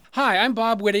Hi, I'm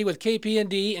Bob Whitty with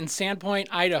KPND in Sandpoint,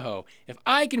 Idaho. If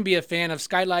I can be a fan of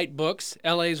Skylight Books,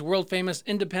 LA's world-famous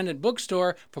independent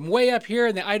bookstore, from way up here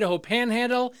in the Idaho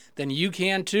Panhandle, then you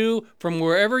can too from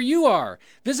wherever you are.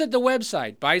 Visit the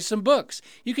website, buy some books.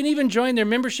 You can even join their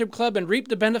membership club and reap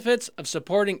the benefits of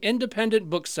supporting independent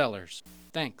booksellers.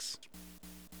 Thanks.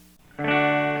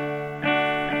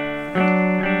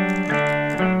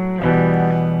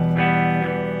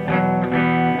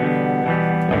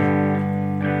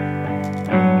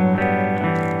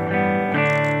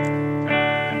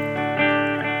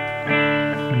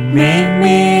 Meet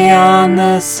me on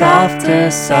the softer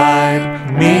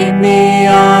side. Meet me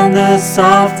on the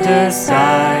softer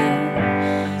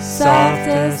side.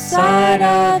 Softer side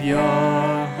of your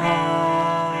heart.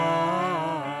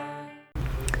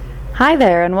 Hi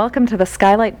there, and welcome to the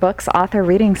Skylight Books author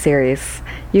reading series.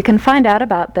 You can find out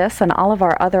about this and all of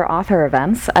our other author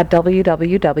events at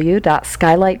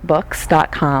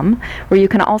www.skylightbooks.com, where you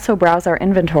can also browse our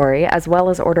inventory as well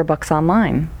as order books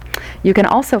online. You can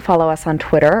also follow us on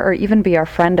Twitter or even be our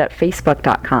friend at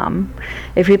facebook.com.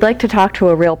 If you'd like to talk to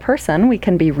a real person, we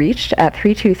can be reached at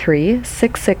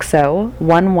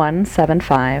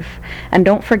 323-660-1175. And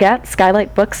don't forget,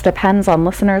 Skylight Books depends on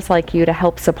listeners like you to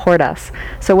help support us.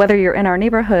 So whether you're in our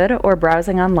neighborhood or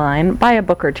browsing online, buy a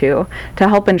book or two to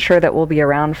help ensure that we'll be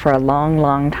around for a long,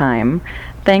 long time.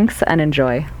 Thanks and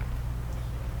enjoy.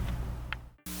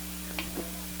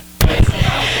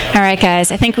 All right,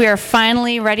 guys, I think we are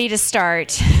finally ready to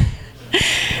start.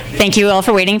 Thank you all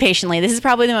for waiting patiently. This is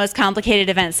probably the most complicated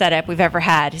event setup we've ever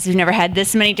had. We've never had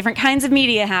this many different kinds of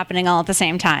media happening all at the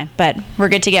same time, but we're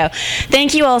good to go.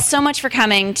 Thank you all so much for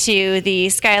coming to the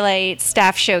Skylight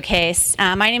Staff Showcase.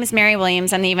 My name is Mary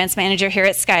Williams. I'm the events manager here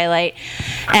at Skylight,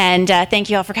 and thank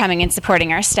you all for coming and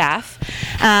supporting our staff.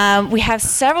 We have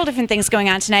several different things going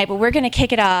on tonight, but we're going to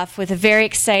kick it off with a very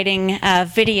exciting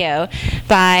video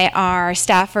by our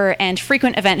staffer and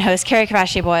frequent event host, Carrie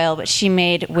Cavachier-Boyle, which she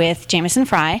made with Jameson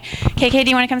Fry. KK, do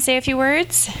you want to come say a few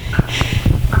words?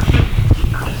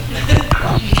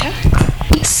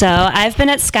 So I've been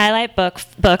at Skylight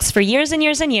Books for years and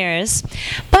years and years,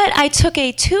 but I took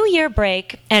a 2-year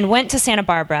break and went to Santa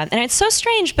Barbara. And it's so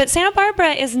strange, but Santa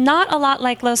Barbara is not a lot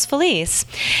like Los Feliz.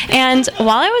 And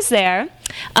while I was there,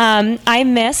 I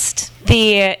missed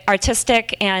the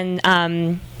artistic and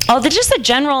just the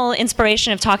general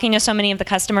inspiration of talking to so many of the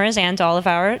customers and all of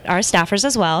our staffers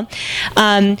as well.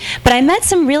 But I met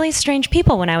some really strange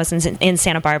people when I was in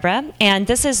Santa Barbara, and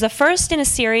this is the first in a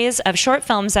series of short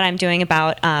films that I'm doing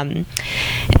about some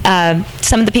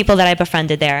of the people that I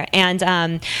befriended there. And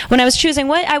when I was choosing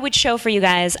what I would show for you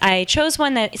guys, I chose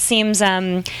one that seems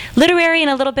literary and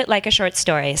a little bit like a short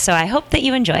story. So I hope that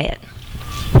you enjoy it.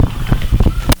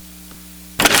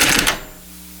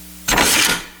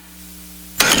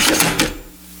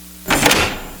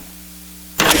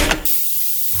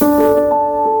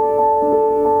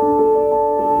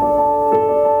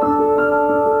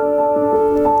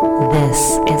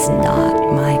 This is not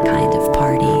my kind of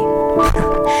party.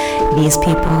 These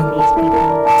people,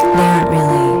 they aren't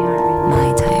really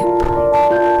my type.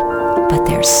 But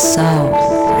they're so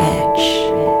rich.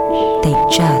 They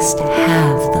just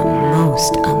have the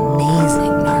most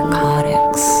amazing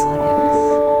narcotics.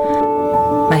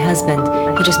 My husband,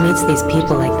 he just meets these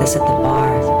people like this at the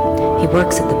bar. He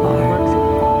works at the bar.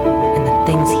 And the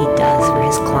things he does for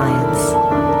his clients.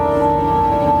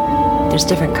 There's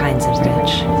different kinds of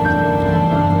rich.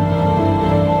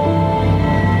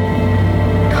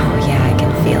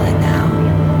 Feel it now.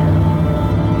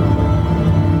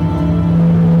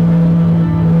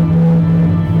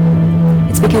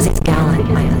 It's because he's gallant,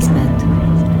 my husband.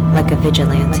 Like a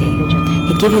vigilante.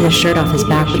 He'd give you the shirt off his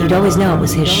back, but you'd always know it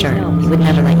was his shirt. He would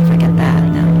never let you forget that.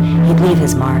 No. He'd leave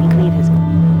his mark.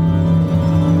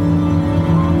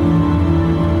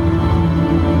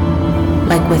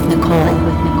 Like with Nicole.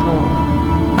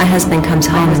 My husband comes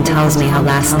home and tells me how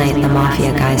last night the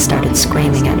mafia guys started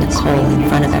screaming at Nicole in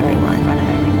front of everyone,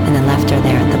 and then left her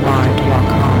there at the bar to walk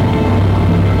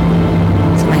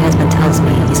home. So my husband tells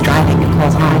me he's driving Nicole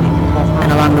home,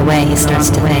 and along the way he starts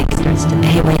to think,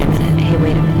 hey, wait a minute.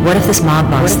 What if this mob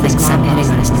boss thinks I'm hitting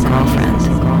on his new girlfriend?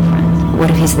 What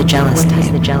if he's the jealous type?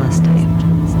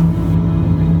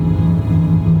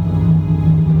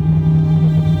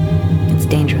 It's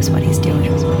dangerous what he's doing.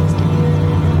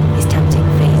 He's tempting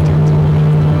fate.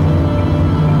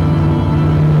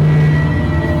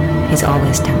 He's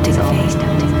always tempting fate.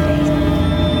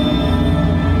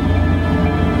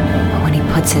 But when he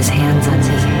puts his hands on me,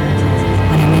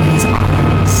 when I'm in his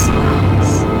arms,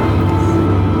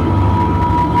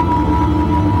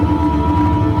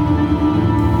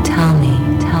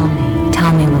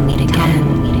 tell me we'll meet again.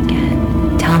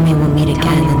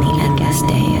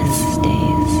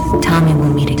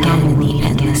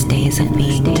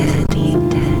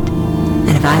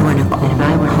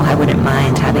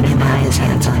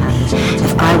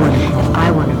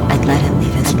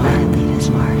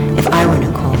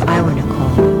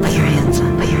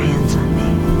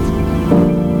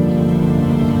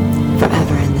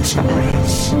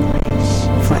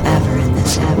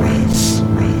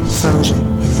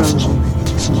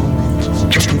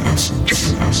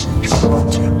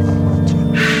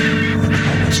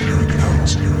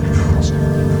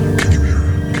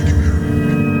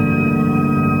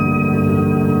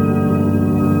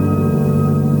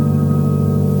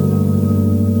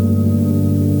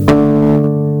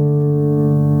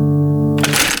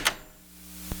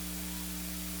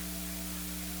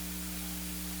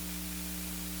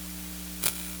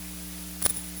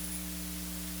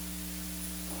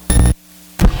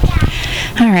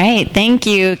 Thank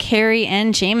you, Carrie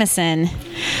and Jameson.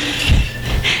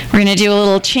 We're going to do a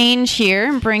little change here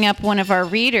and bring up one of our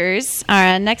readers.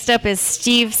 Next up is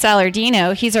Steve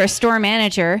Salardino. He's our store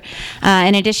manager,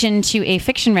 in addition to a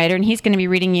fiction writer, and he's going to be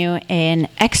reading you an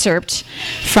excerpt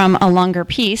from a longer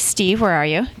piece. Steve, where are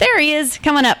you? There he is.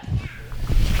 Come on up.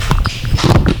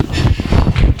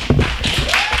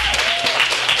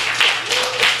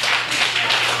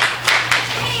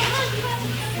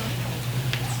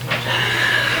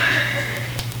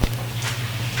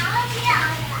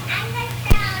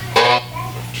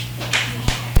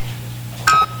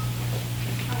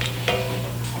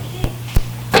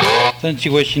 Don't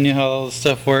you wish you knew how all this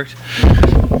stuff worked?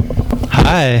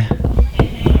 Hi.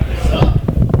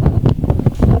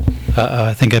 Uh-oh,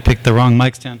 I think I picked the wrong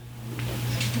mic stand.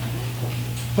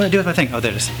 What do I do with my thing? Oh,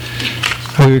 there it is.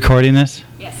 Are we recording this?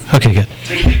 Yes. Okay, good.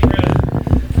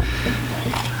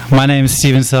 My name is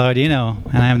Steven Salardino,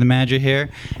 and I am the manager here.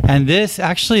 And this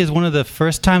actually is one of the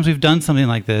first times we've done something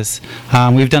like this.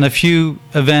 We've done a few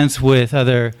events with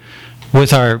our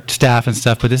staff and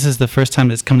stuff, but this is the first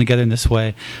time it's come together in this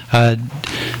way.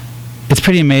 It's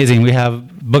pretty amazing. We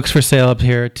have books for sale up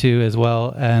here too as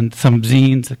well, and some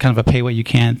zines, kind of a pay what you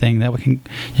can thing that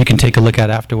you can take a look at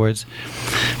afterwards.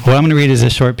 What I'm going to read is a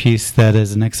short piece that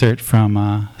is an excerpt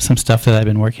from some stuff that I've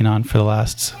been working on for the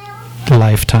last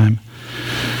lifetime.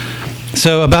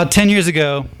 So about 10 years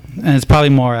ago, and it's probably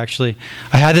more actually,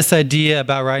 I had this idea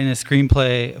about writing a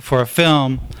screenplay for a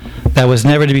film that was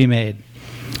never to be made.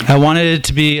 I wanted it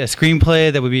to be a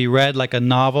screenplay that would be read like a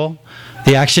novel,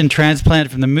 the action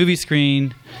transplanted from the movie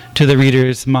screen to the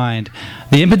reader's mind.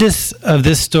 The impetus of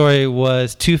this story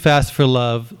was Too Fast for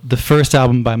Love, the first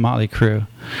album by Motley Crue.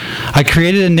 I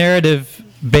created a narrative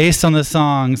based on the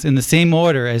songs in the same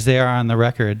order as they are on the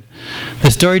record.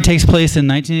 The story takes place in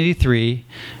 1983,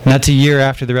 and that's a year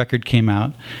after the record came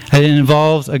out, and it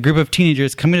involves a group of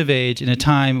teenagers coming of age in a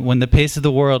time when the pace of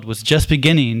the world was just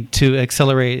beginning to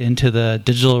accelerate into the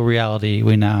digital reality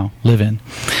we now live in.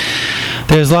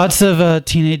 There's lots of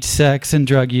teenage sex and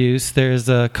drug use. There's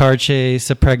a car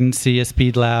chase, a pregnancy, a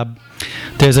speed lab.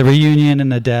 There's a reunion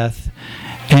and a death.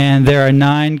 And there are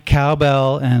 9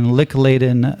 cowbell and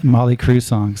lick-laden Motley Crue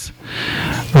songs.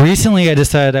 Recently, I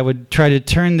decided I would try to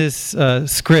turn this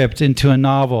script into a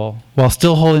novel while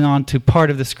still holding on to part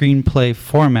of the screenplay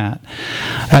format.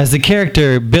 As the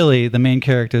character, Billy, the main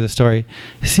character of the story,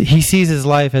 he sees his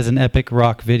life as an epic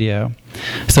rock video.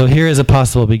 So here is a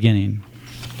possible beginning.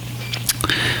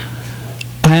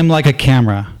 I am like a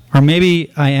camera, or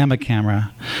maybe I am a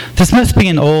camera. This must be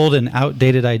an old and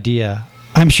outdated idea.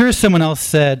 I'm sure someone else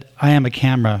said, I am a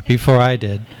camera, before I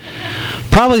did.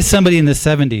 Probably somebody in the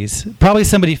 70s. Probably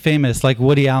somebody famous like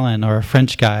Woody Allen or a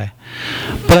French guy.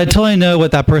 But I totally know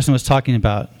what that person was talking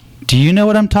about. Do you know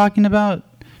what I'm talking about?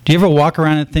 Do you ever walk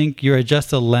around and think you're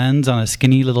just a lens on a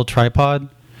skinny little tripod?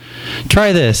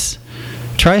 Try this.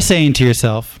 Try saying to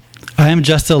yourself, I am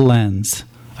just a lens,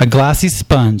 a glassy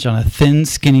sponge on a thin,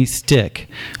 skinny stick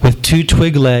with 2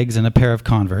 twig legs and a pair of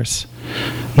Converse.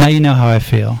 Now you know how I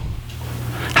feel.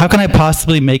 How can I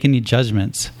possibly make any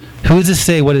judgments? Who is to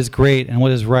say what is great and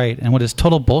what is right and what is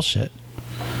total bullshit?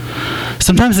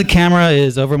 Sometimes the camera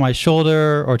is over my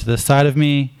shoulder or to the side of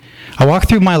me. I walk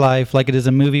through my life like it is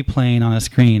a movie playing on a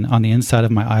screen on the inside of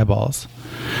my eyeballs.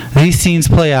 These scenes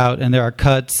play out, and there are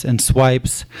cuts and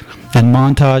swipes and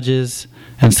montages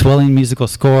and swelling musical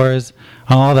scores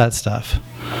and all that stuff.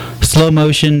 Slow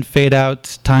motion, fade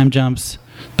outs, time jumps.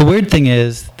 The weird thing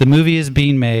is, the movie is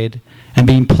being made and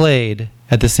being played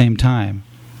at the same time.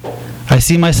 I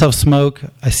see myself smoke,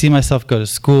 I see myself go to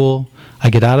school, I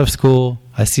get out of school,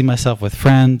 I see myself with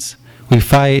friends, we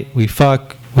fight, we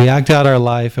fuck, we act out our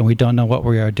life, and we don't know what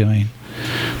we are doing.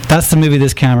 That's the movie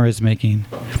this camera is making.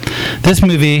 This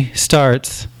movie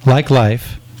starts, like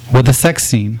life, with a sex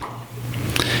scene.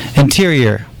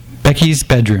 Interior, Becky's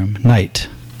bedroom, night.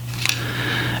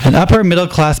 An upper middle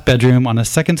class bedroom on a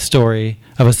second story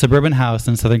of a suburban house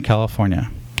in Southern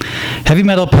California. Heavy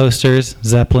metal posters,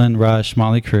 Zeppelin, Rush,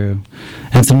 Motley Crue,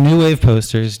 and some new wave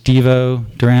posters, Devo,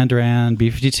 Duran Duran,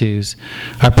 B-52s,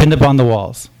 are pinned up on the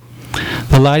walls.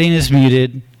 The lighting is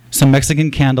muted, some Mexican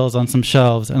candles on some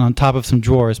shelves and on top of some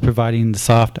drawers providing the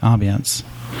soft ambience.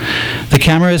 The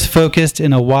camera is focused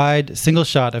in a wide single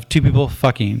shot of 2 people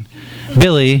fucking.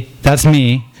 Billy, that's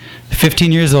me,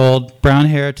 15 years old, brown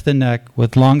hair to the neck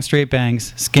with long straight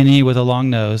bangs, skinny with a long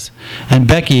nose. And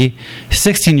Becky,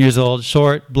 16 years old,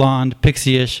 short, blonde,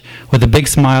 pixie-ish, with a big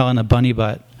smile and a bunny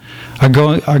butt, are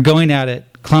going at it,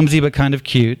 clumsy but kind of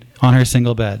cute, on her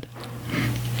single bed.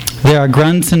 There are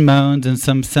grunts and moans and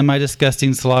some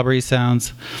semi-disgusting slobbery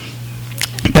sounds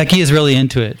Becky is really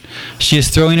into it. She is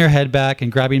throwing her head back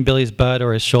and grabbing Billy's butt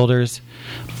or his shoulders.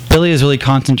 Billy is really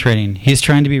concentrating. He's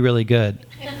trying to be really good.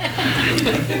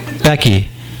 Becky,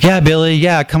 yeah, Billy,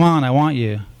 yeah, come on, I want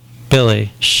you.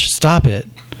 Billy, shh, stop it.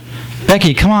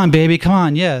 Becky, come on, baby, come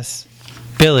on, yes.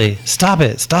 Billy, stop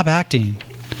it, stop acting.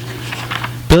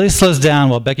 Billy slows down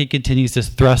while Becky continues to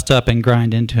thrust up and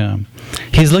grind into him.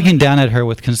 He's looking down at her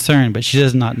with concern, but she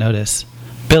does not notice.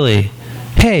 Billy,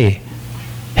 hey,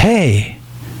 hey.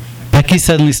 Becky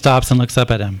suddenly stops and looks up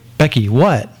at him. Becky,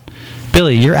 what?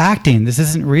 Billy, you're acting. This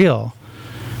isn't real.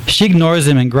 She ignores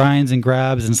him and grinds and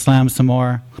grabs and slams some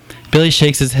more. Billy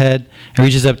shakes his head and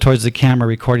reaches up towards the camera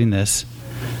recording this.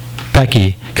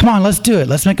 Becky, come on, let's do it.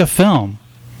 Let's make a film.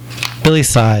 Billy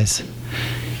sighs.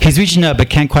 He's reaching up but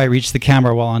can't quite reach the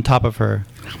camera while on top of her.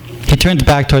 He turns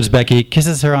back towards Becky,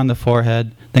 kisses her on the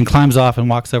forehead, then climbs off and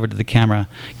walks over to the camera,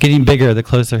 getting bigger the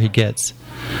closer he gets.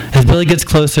 As Billy gets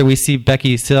closer, we see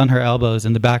Becky sit on her elbows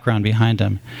in the background behind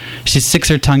him. She sticks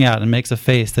her tongue out and makes a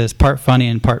face that is part funny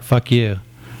and part fuck you.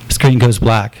 The screen goes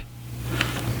black.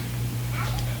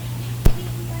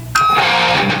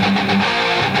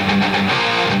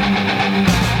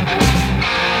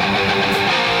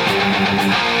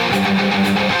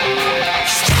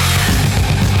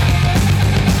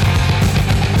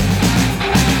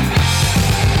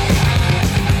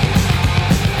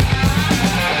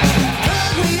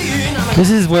 This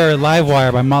is where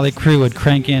Livewire by Motley Crue would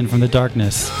crank in from the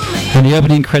darkness, and the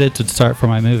opening credits would start for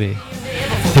my movie.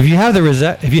 If you have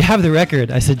the record,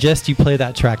 I suggest you play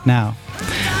that track now.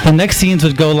 The next scenes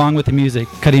would go along with the music,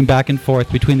 cutting back and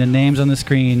forth between the names on the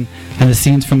screen and the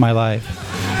scenes from my life.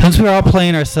 Since we're all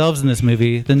playing ourselves in this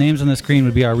movie, the names on the screen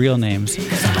would be our real names.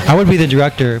 I would be the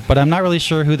director, but I'm not really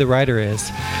sure who the writer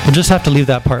is. We'll just have to leave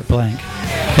that part blank.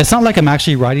 It's not like I'm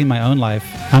actually writing my own life.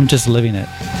 I'm just living it.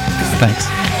 Thanks.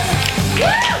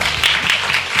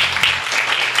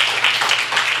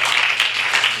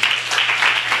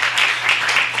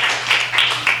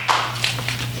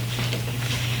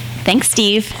 Thanks,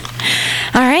 Steve.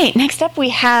 All right, next up we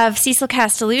have Cecil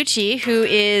Castellucci, who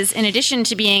is, in addition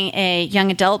to being a young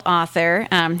adult author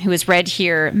who has read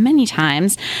here many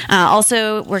times,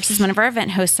 also works as one of our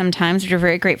event hosts sometimes, which we're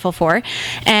very grateful for.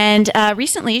 And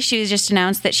recently she was just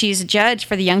announced that she's a judge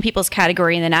for the Young People's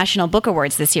category in the National Book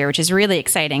Awards this year, which is really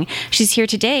exciting. She's here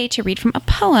today to read from a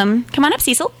poem. Come on up,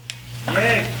 Cecil.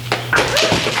 Yay.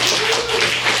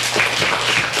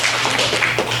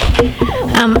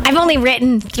 I've only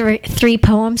written three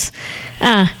poems,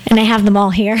 and I have them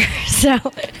all here. So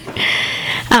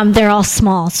they're all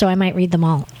small, so I might read them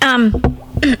all.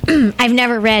 I've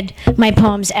never read my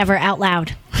poems ever out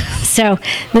loud, so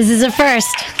this is a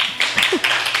first.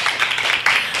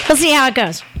 We'll see how it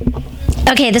goes.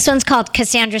 Okay, this one's called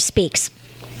Cassandra Speaks.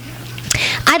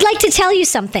 I'd like to tell you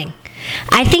something.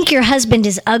 I think your husband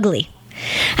is ugly.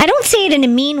 I don't say it in a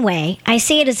mean way. I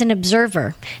say it as an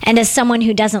observer and as someone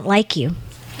who doesn't like you.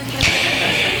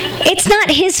 It's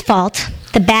not his fault,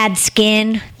 the bad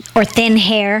skin or thin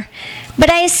hair, but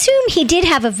I assume he did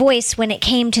have a voice when it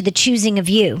came to the choosing of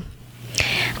you.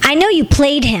 I know you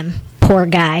played him, poor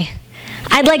guy.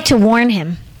 I'd like to warn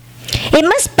him. It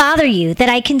must bother you that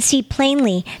I can see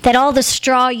plainly that all the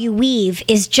straw you weave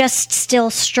is just still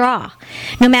straw,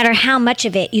 no matter how much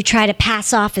of it you try to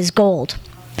pass off as gold.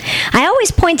 I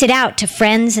always pointed out to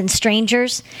friends and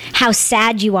strangers how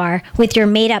sad you are with your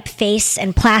made-up face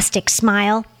and plastic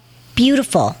smile,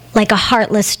 beautiful like a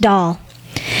heartless doll.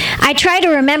 I try to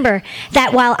remember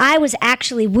that while I was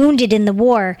actually wounded in the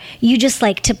war, you just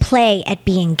like to play at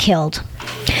being killed.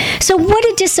 So what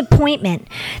a disappointment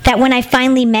that when I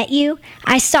finally met you,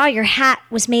 I saw your hat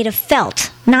was made of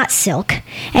felt, not silk,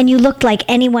 and you looked like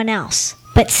anyone else.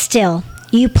 But still,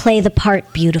 you play the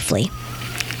part beautifully.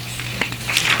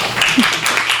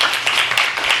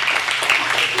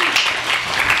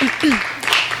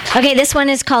 Okay, this one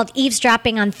is called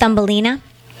Eavesdropping on Thumbelina.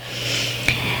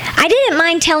 I didn't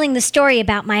mind telling the story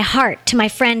about my heart to my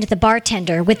friend the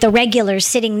bartender, with the regulars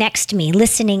sitting next to me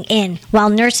listening in while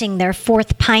nursing their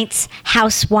fourth pints,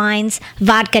 house wines,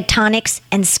 vodka tonics,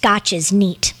 and scotches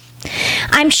neat.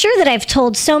 I'm sure that I've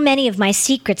told so many of my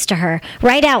secrets to her,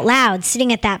 right out loud,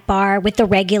 sitting at that bar with the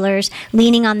regulars,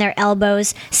 leaning on their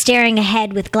elbows, staring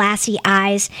ahead with glassy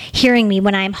eyes, hearing me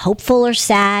when I am hopeful or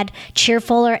sad,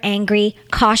 cheerful or angry,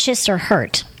 cautious or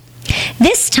hurt.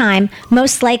 This time,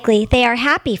 most likely, they are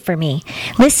happy for me,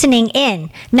 listening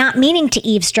in, not meaning to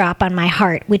eavesdrop on my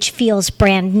heart, which feels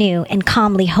brand new and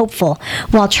calmly hopeful,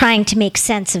 while trying to make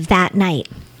sense of that night.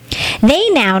 They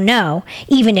now know,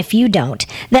 even if you don't,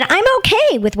 that I'm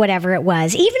okay with whatever it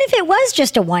was, even if it was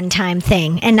just a one-time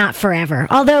thing and not forever.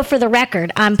 Although, for the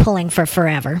record, I'm pulling for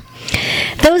forever.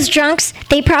 Those drunks,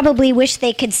 they probably wish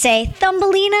they could say,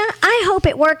 Thumbelina, I hope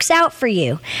it works out for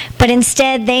you. But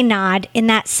instead, they nod in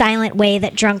that silent way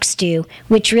that drunks do,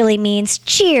 which really means,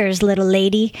 cheers, little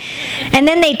lady. And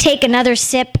then they take another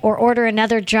sip or order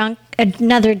another drink,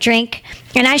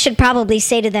 and I should probably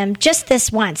say to them just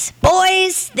this once,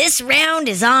 boys, this round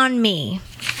is on me.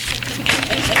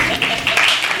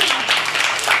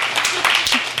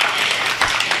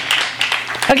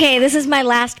 Okay, this is my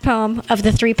last poem of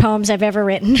the 3 poems I've ever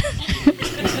written.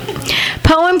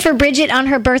 Poem for Bridget on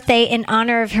her birthday in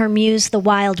honor of her muse, the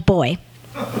wild boy.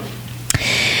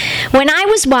 When I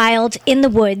was wild in the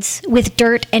woods with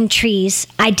dirt and trees,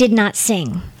 I did not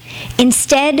sing.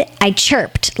 Instead, I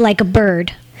chirped like a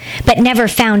bird, but never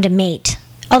found a mate,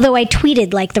 although I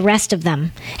tweeted like the rest of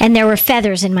them, and there were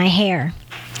feathers in my hair.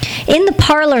 In the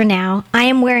parlor now, I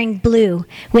am wearing blue,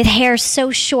 with hair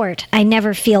so short I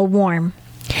never feel warm.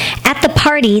 At the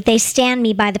party, they stand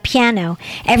me by the piano.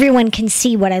 Everyone can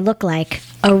see what I look like,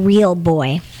 a real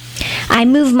boy. I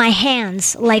move my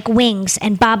hands like wings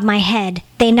and bob my head.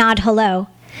 They nod hello.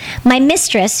 My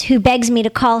mistress, who begs me to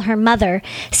call her mother,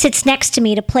 sits next to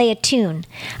me to play a tune.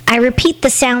 I repeat the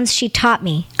sounds she taught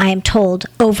me, I am told,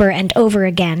 over and over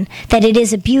again, that it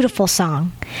is a beautiful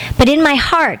song. But in my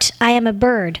heart, I am a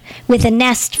bird, with a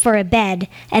nest for a bed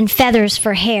and feathers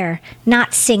for hair,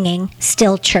 not singing,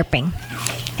 still chirping.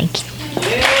 Thank you.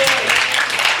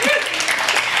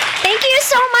 Thank you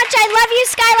so much. I love you,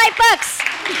 Skylight Books.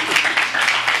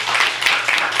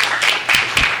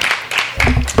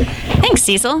 Thanks,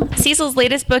 Cecil. Cecil's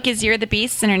latest book is Year of the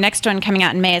Beast, and her next one coming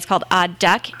out in May is called Odd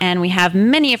Duck, and we have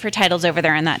many of her titles over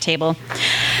there on that table.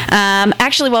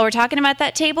 Actually, while we're talking about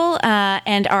that table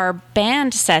and our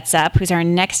band sets up, who's our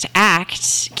next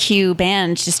act, cue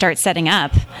band to start setting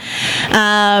up,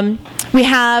 we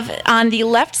have on the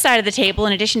left side of the table,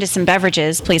 in addition to some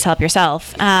beverages, please help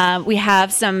yourself, we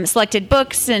have some selected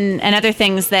books and other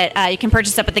things that you can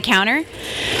purchase up at the counter.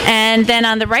 And then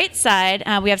on the right side,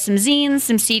 we have some zines,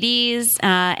 some CDs,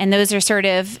 and those are sort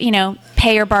of,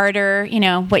 pay or barter,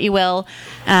 what you will,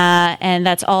 and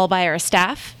that's all by our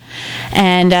staff.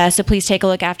 And so please take a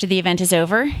look after the event is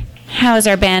over. How is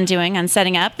our band doing on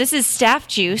setting up? This is Staff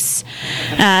Juice.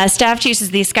 Staff Juice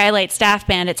is the Skylight Staff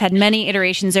Band. It's had many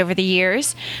iterations over the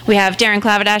years. We have Darren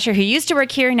Clavadasher, who used to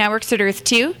work here, now works at Earth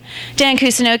 2. Dan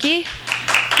Kusanoki,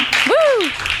 woo,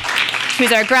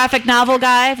 who's our graphic novel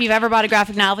guy. If you've ever bought a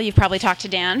graphic novel, you've probably talked to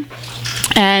Dan.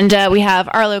 And we have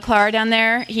Arlo Clar down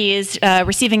there. He is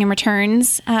receiving and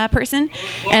returns person.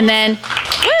 And then,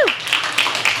 woo!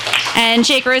 And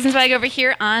Jake Rosenzweig over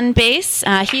here on bass.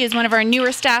 He is one of our newer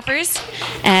staffers.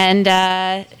 And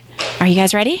are you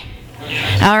guys ready?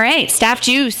 All right, Staff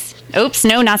Juice. Oops,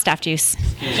 no, not Staff Juice.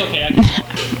 It's okay.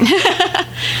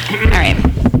 All right.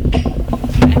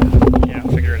 Yeah,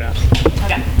 I'll figure it out.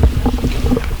 Okay.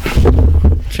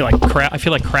 I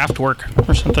feel like craft work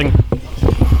or something.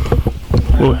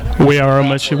 We are a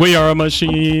machine. We are a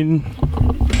machine.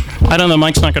 I don't know. The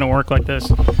mic's not going to work like this.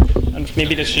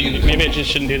 Maybe I just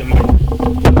shouldn't do the mic.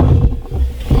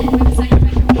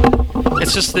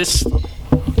 It's just this.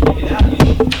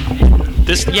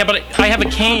 Yeah, but I have a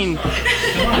cane.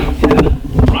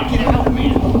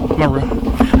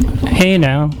 Hey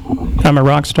now, I'm a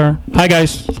rock star. Hi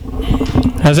guys.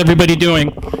 How's everybody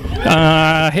doing?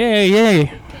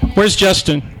 Hey. Where's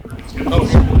Justin?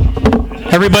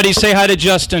 Everybody say hi to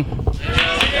Justin.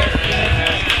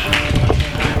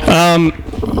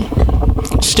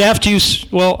 Staff Juice,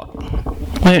 well,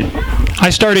 I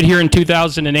started here in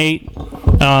 2008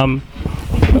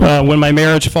 when my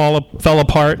marriage fell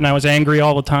apart and I was angry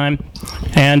all the time.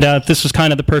 And this was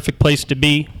kind of the perfect place to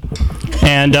be.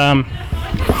 And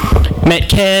met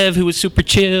Kev, who was super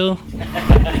chill.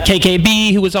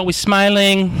 KKB, who was always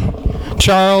smiling.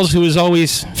 Charles, who was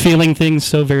always feeling things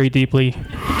so very deeply.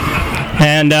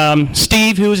 And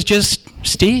Steve, who was just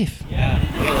Steve.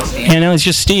 It's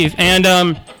just Steve. And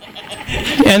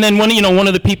then one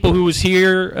of the people who was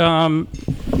here,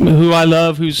 who I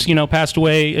love, who's passed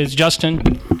away, is Justin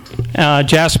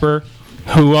Jasper,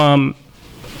 who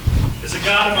is a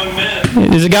god among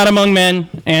men. Is a god among men.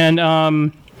 And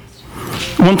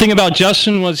one thing about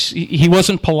Justin was he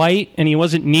wasn't polite and he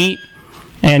wasn't neat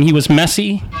and he was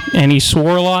messy and he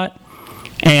swore a lot.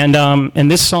 And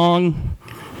this song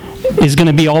is going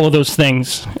to be all of those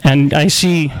things. And I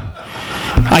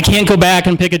can't go back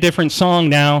and pick a different song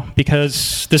now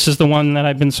because this is the one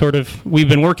that we've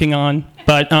been working on.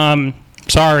 But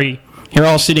sorry, you're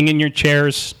all sitting in your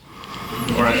chairs.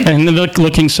 And they're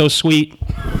looking so sweet.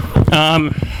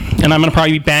 And I'm going to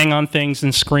probably bang on things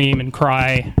and scream and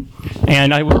cry.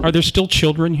 And are there still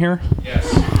children here? Yes.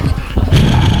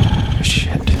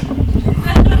 Shit.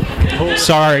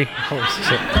 Sorry.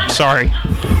 Sorry.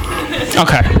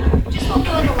 Okay.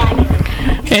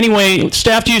 Anyway,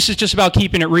 staff use is just about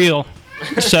keeping it real.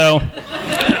 So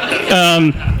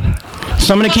I'm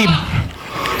going to keep...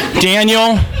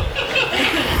 Daniel.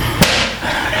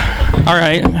 All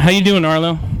right. How you doing,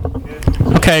 Arlo?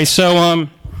 Okay, so I'm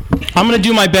going to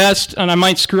do my best, and I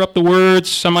might screw up the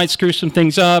words. I might screw some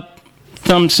things up.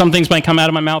 Some things might come out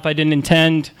of my mouth I didn't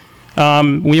intend.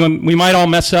 We might all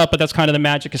mess up, but that's kind of the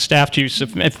magic of staff juice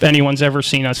if anyone's ever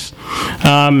seen us.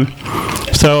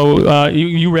 So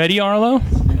you ready, Arlo?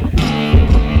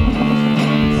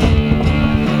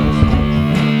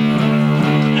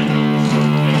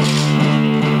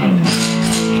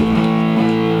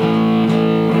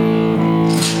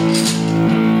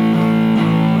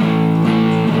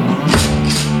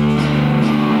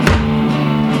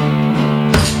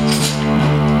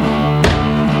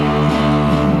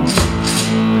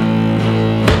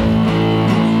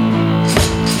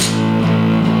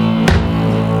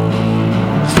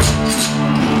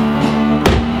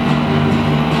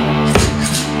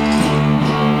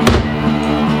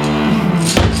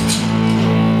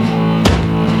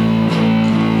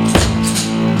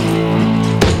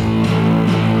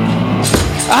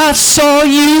 I saw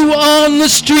you on the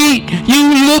street,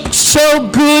 you looked so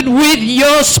good with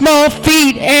your small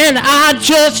feet, and I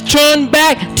just turned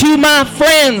back to my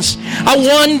friends. I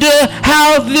wonder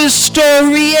how this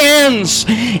story ends.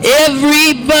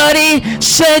 Everybody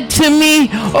said to me,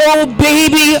 oh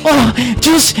baby, oh,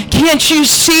 just can't you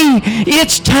see?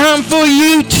 It's time for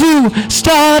you to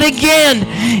start again.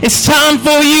 It's time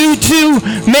for you to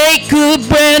make a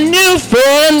brand new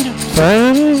friend.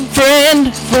 Friend.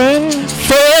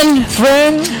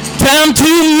 Time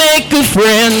to make a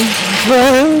friend.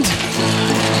 Friend.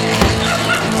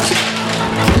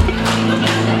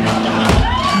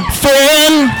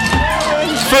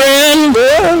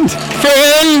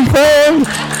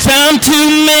 Time to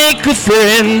make a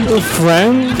friend. A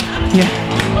friend? Yeah.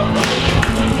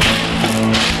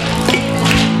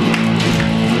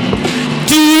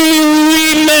 Do you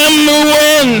remember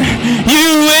when you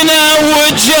and I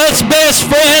were just best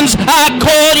friends? I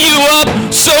called you up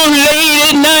so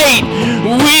late at night.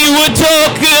 We were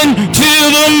talking to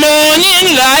the morning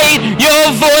light.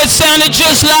 Your voice sounded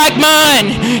just like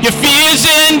mine. Your fears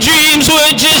and dreams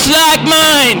were just like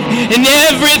mine. And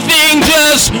everything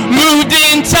just moved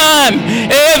in time.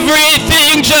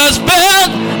 Everything just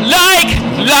felt like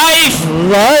life.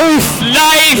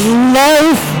 Life.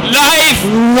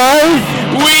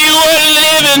 We were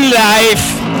living life.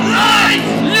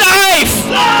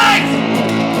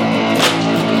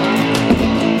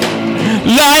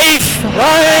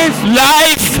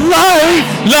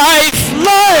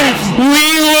 We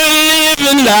were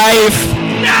living life.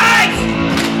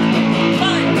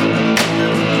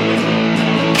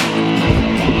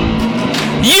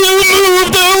 You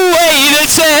moved away, they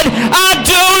said. I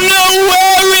don't know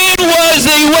where it was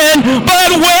they went,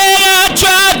 but when I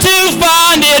tried to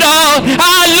find it all,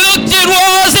 I looked at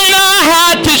walls and I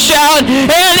had to shout,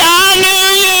 and I knew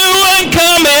you weren't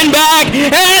coming back,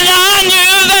 and I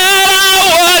knew that I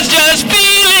was just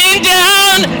feeling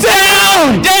down.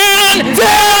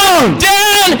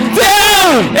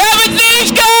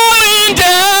 Everything's going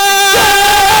down.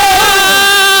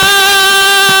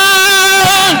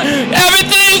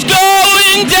 Everything's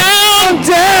going down.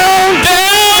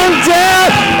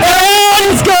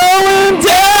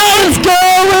 Everything's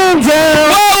going down.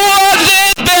 What was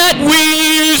it that we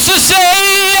used to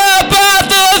say about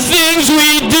the things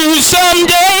we do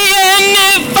someday? And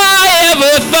if I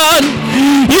ever thought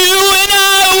you and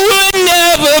I would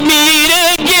never meet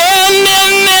again,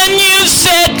 and then you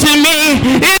said to me,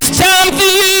 it's time for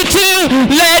you to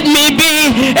let me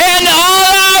be, and all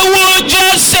I would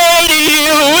just say to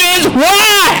you is,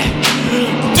 why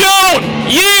don't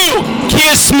you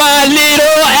kiss my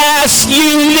little ass,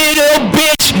 you little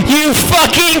bitch, you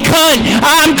fucking cunt?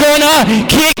 I'm gonna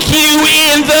kick you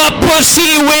in the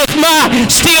pussy with my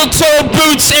steel-toe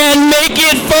boots and make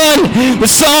it fun. The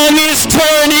song is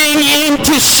turning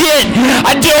into shit.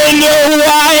 I don't know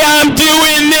why I'm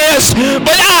doing this,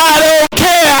 but I don't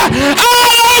care.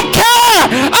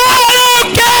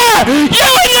 You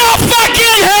and your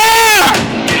fucking hair.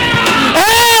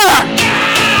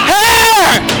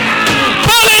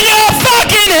 Pulling your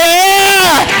fucking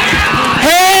hair.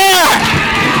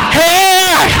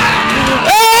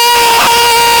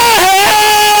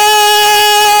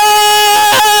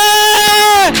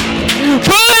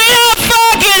 Pulling your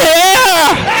fucking hair.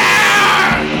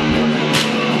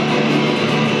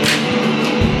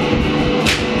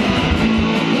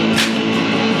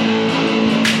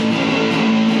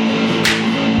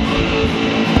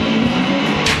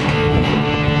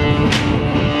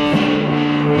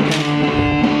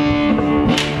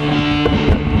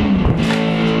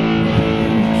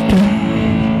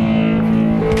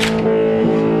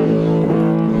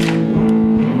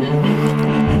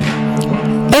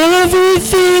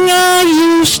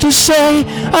 say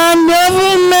I never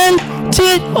meant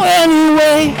it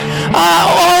anyway. I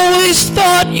always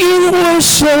thought you were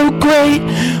so great,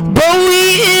 but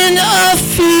we in a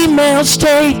female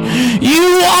state.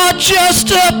 You are just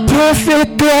a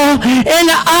perfect girl, and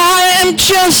I am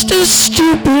just a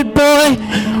stupid boy.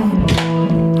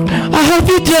 I hope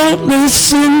you don't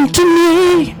listen to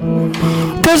me,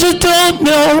 'cause I don't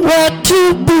know what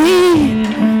to be.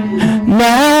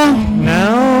 Now,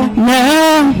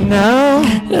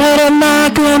 what am I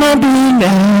gonna be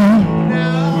now?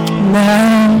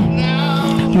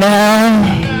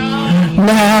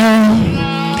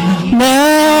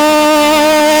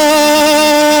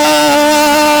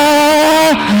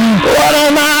 What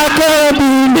am I gonna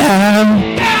be now?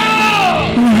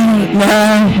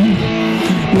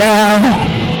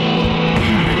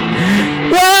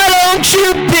 Why don't you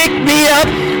pick me up?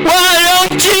 Why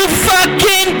don't you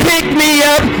fucking pick me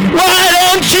up? Why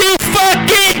don't you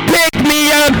fucking pick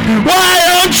me up? Why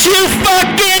don't you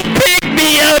fucking pick me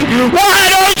up? Why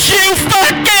don't you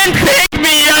fucking pick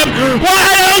me up? Why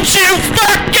don't you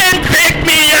fucking pick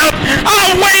me up?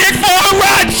 I'm waiting for a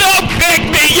ride, so pick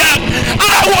me up.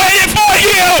 I'm waiting for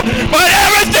you, but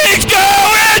everything's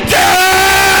going down.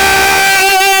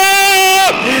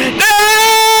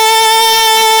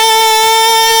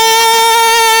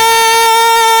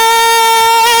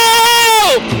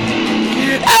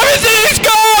 Everything's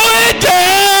going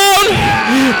down,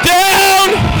 down,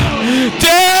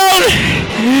 down.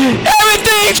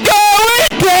 Everything's going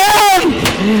down, down,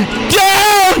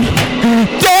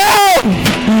 down.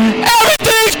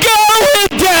 Everything's going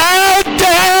down,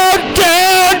 down,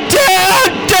 down, down,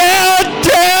 down,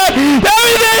 down.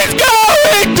 Everything's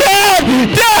going down,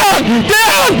 down,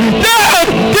 down, down,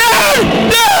 down,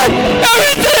 down.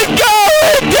 Everything's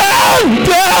going down,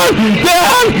 down,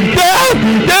 down, down,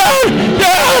 down,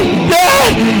 down,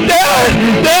 down,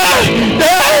 down,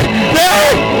 down,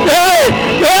 down,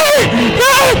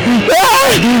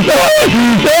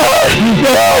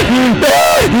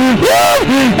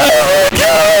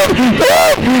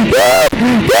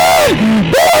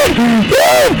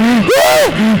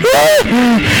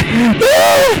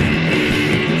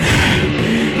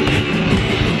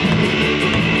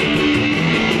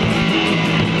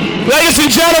 Ladies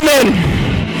and gentlemen,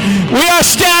 we are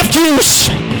Staff Juice,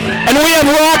 and we have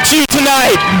rocked you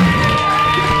tonight.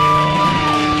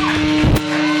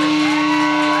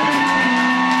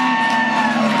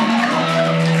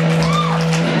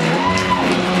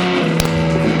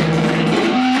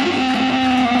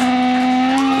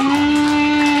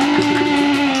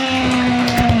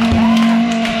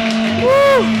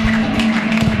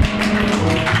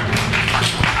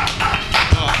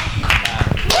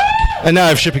 And now I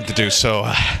have shipping to do,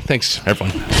 so thanks,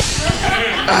 everyone.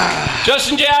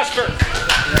 Justin Jasper.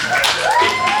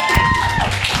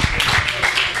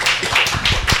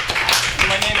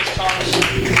 My name is Thomas.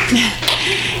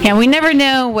 Yeah, we never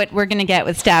know what we're going to get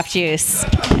with Staff Juice.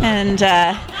 And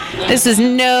this is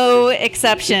no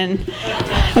exception.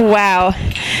 Wow.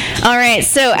 All right,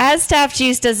 so as Staff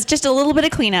Juice does just a little bit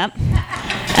of cleanup,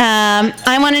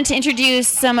 I wanted to introduce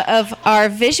some of our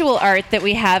visual art that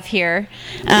we have here,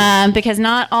 because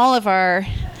not all of our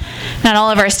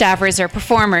staffers are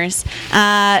performers.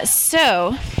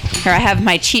 So here I have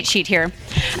my cheat sheet here.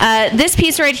 This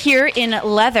piece right here in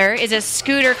leather is a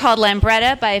scooter called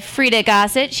Lambretta by Frida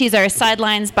Gossett. She's our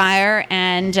sidelines buyer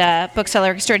and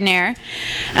bookseller extraordinaire.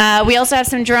 We also have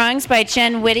some drawings by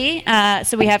Jen Whitty.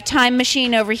 So we have Time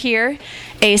Machine over here,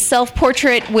 a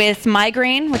self-portrait with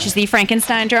migraine, which is the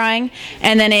Frankenstein drawing,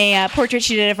 and then a portrait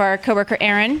she did of our coworker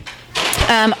Aaron.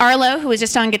 Arlo, who was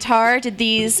just on guitar, did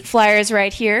these flyers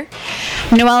right here.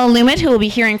 Noella Lumit, who we'll be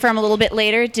hearing from a little bit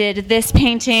later, did this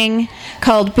painting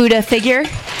called Buddha Figure.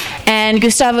 And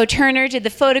Gustavo Turner did the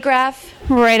photograph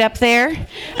right up there,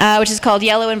 which is called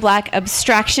Yellow and Black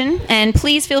Abstraction. And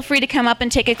please feel free to come up and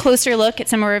take a closer look at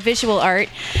some of our visual art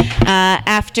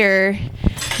after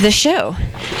the show.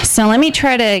 So let me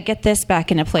try to get this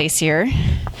back into place here.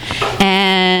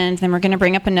 And then we're going to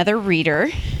bring up another reader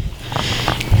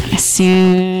as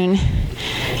soon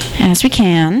as we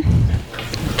can.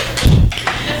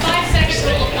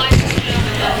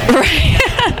 Right.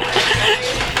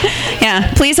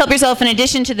 Yeah, please help yourself, in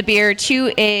addition to the beer,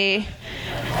 to a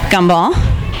gumball.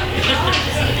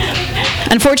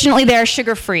 Unfortunately, they are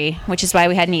sugar-free, which is why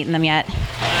we hadn't eaten them yet.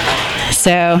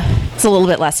 So it's a little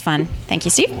bit less fun. Thank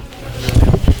you, Steve.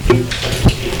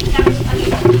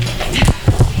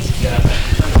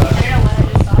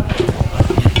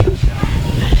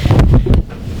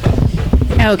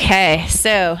 Okay,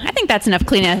 so I think that's enough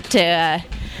cleanup to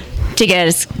to get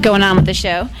us going on with the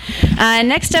show.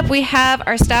 Next up, we have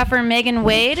our staffer, Megan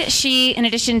Wade. She, in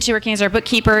addition to working as our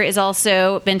bookkeeper, has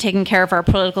also been taking care of our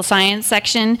political science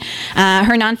section.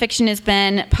 Her nonfiction has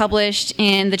been published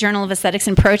in the Journal of Aesthetics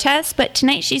and Protest, but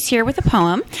tonight she's here with a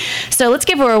poem. So let's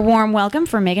give her a warm welcome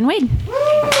for Megan Wade.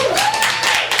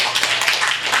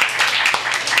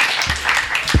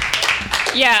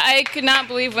 Yeah, I could not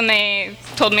believe when they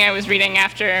told me I was reading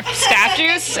after staff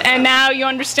juice, and now you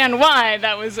understand why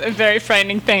that was a very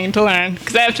frightening thing to learn,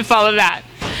 because I have to follow that.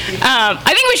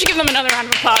 I think we should give them another round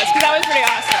of applause, because that was pretty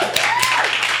awesome.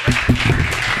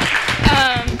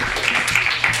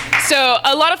 So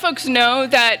a lot of folks know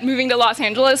that moving to Los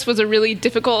Angeles was a really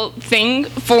difficult thing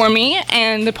for me,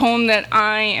 and the poem that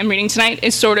I am reading tonight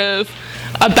is sort of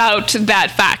about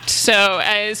that fact. So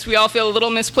as we all feel a little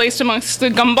misplaced amongst the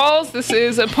gumballs, this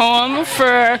is a poem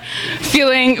for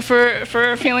feeling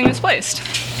misplaced.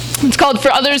 It's called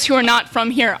For Others Who Are Not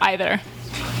From Here Either.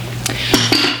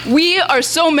 We are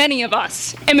so many of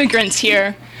us, immigrants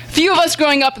here, few of us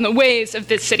growing up in the ways of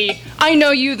this city. I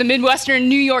know you, the Midwestern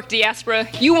New York diaspora.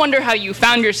 You wonder how you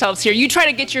found yourselves here. You try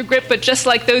to get your grip, but just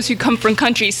like those who come from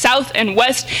countries south and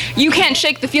west, you can't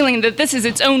shake the feeling that this is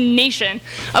its own nation,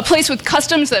 a place with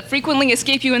customs that frequently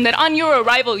escape you, and that on your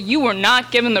arrival you were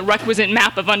not given the requisite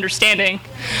map of understanding.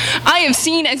 I have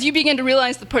seen, as you begin to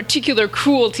realize the particular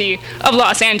cruelty of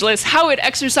Los Angeles, how it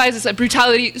exercises a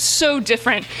brutality so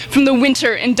different from the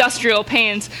winter industrial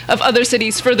pains of other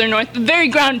cities further north, the very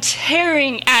ground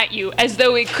tearing at you as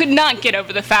though it could not get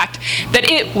over the fact that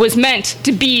it was meant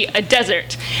to be a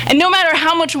desert. And no matter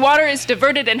how much water is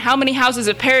diverted and how many houses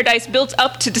of paradise built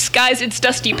up to disguise its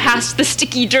dusty past, the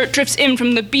sticky dirt drifts in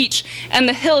from the beach and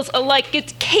the hills alike,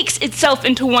 cakes itself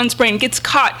into one's brain, gets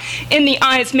caught in the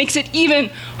eyes, makes it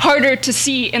even harder to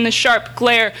see in the sharp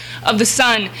glare of the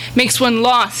sun, makes one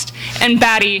lost and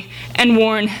batty and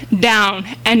worn down.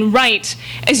 And right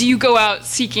as you go out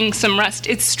seeking some rest,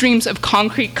 its streams of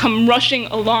concrete come rushing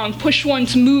along, push one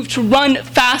to move, to run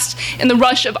fast in the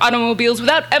rush of automobiles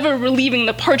without ever relieving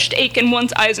the parched ache in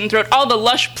one's eyes and throat. All the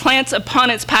lush plants upon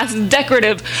its path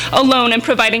decorative alone and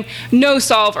providing no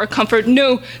solve or comfort,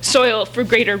 no soil for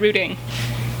greater rooting.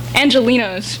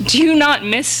 Angelinos, do you not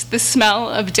miss the smell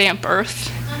of damp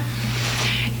earth?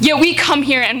 Yet we come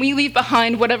here and we leave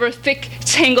behind whatever thick,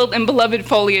 tangled, and beloved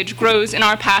foliage grows in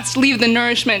our past, leave the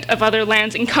nourishment of other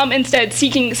lands, and come instead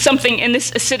seeking something in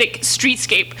this acidic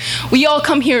streetscape. We all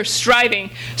come here striving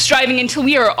until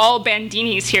we are all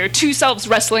bandinis here, two selves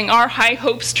wrestling, our high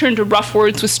hopes turned to rough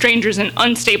words with strangers and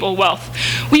unstable wealth.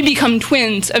 We become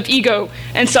twins of ego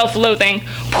and self-loathing,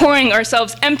 pouring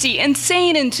ourselves empty,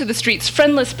 insane into the streets,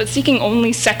 friendless but seeking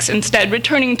only sex instead,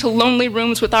 returning to lonely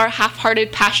rooms with our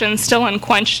half-hearted passions still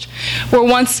unquenched, where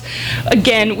once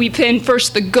again we pin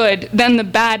first the good, then the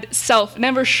bad self,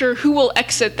 never sure who will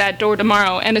exit that door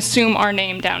tomorrow and assume our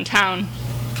name downtown.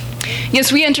 Yes,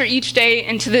 we enter each day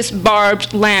into this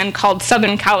barbed land called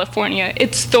Southern California,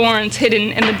 its thorns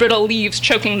hidden in the brittle leaves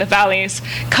choking the valleys,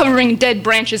 covering dead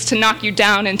branches to knock you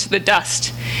down into the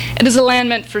dust. It is a land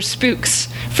meant for spooks,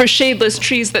 for shadeless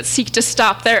trees that seek to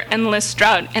stop their endless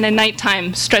drought, and a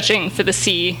nighttime stretching for the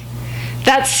sea.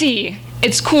 That sea,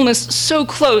 its coolness so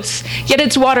close, yet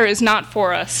its water is not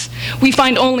for us. We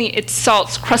find only its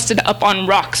salts crusted up on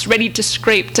rocks, ready to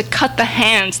scrape, to cut the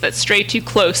hands that stray too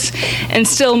close, and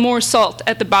still more salt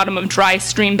at the bottom of dry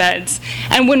stream beds.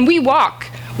 And when we walk,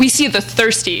 we see the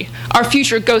thirsty. Our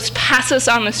future ghosts pass us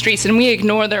on the streets, and we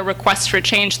ignore their requests for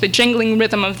change, the jingling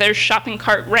rhythm of their shopping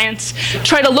cart rants,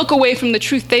 try to look away from the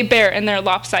truth they bear in their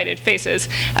lopsided faces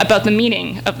about the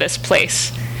meaning of this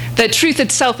place. The truth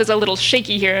itself is a little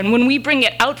shaky here, and when we bring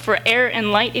it out for air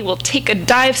and light, it will take a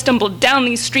dive, stumble down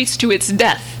these streets to its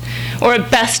death. Or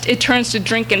at best, it turns to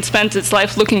drink and spends its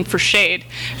life looking for shade,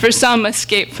 for some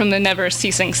escape from the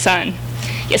never-ceasing sun.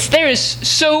 Yes, there is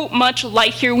so much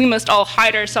light here, we must all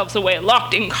hide ourselves away,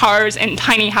 locked in cars and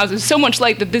tiny houses, so much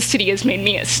light that this city has made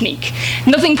me a sneak.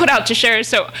 Nothing put out to share,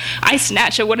 so I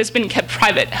snatch at what has been kept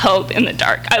private, held in the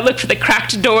dark. I look for the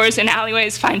cracked doors and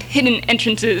alleyways, find hidden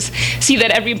entrances, see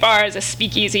that every bar is a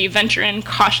speakeasy, venture in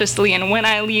cautiously, and when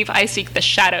I leave, I seek the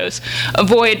shadows,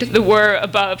 avoid the whir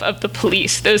above of the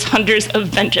police, those hunters of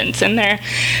vengeance in their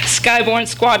skyborne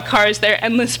squad cars, their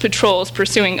endless patrols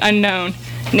pursuing unknown,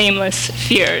 nameless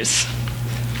fears.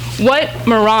 What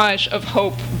mirage of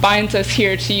hope binds us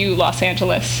here to you, Los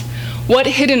Angeles? What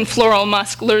hidden floral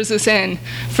musk lures us in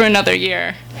for another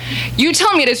year? You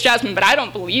tell me it is jasmine, but I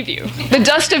don't believe you. The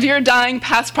dust of your dying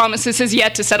past promises has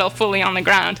yet to settle fully on the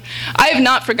ground. I have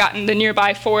not forgotten the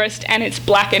nearby forest and its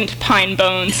blackened pine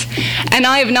bones. And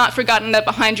I have not forgotten that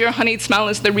behind your honeyed smell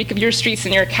is the reek of your streets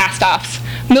and your cast-offs,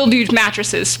 mildewed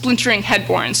mattresses, splintering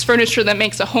headboards, furniture that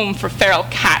makes a home for feral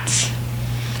cats.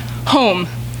 Home.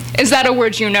 Is that a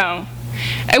word you know?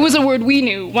 It was a word we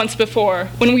knew once before,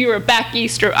 when we were back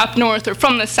east or up north or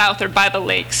from the south or by the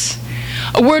lakes.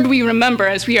 A word we remember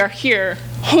as we are here,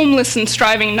 homeless and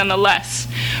striving nonetheless,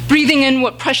 breathing in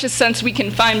what precious scents we can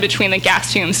find between the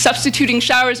gas fumes, substituting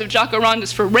showers of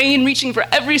jacarandas for rain, reaching for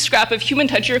every scrap of human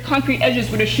touch your concrete edges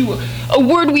would eschew. A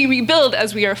word we rebuild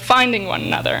as we are finding one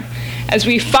another, as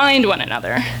we find one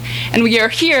another. And we are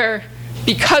here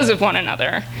because of one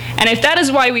another. And if that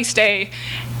is why we stay,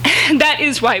 that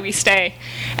is why we stay.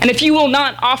 And if you will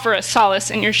not offer us solace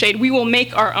in your shade, we will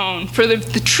make our own. For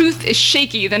the truth is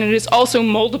shaky, then it is also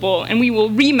moldable, and we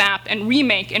will remap and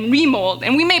remake and remold.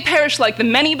 And we may perish like the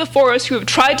many before us who have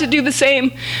tried to do the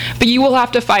same, but you will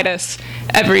have to fight us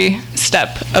every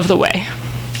step of the way.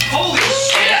 Holy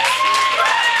shit!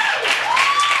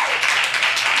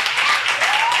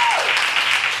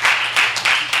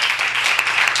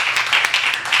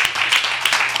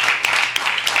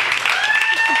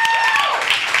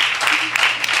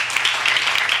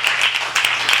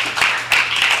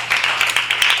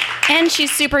 And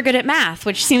she's super good at math,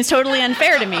 which seems totally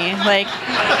unfair to me. Like,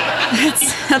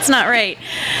 that's not right.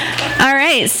 All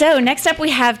right, so next up we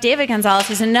have David Gonzalez,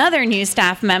 who's another new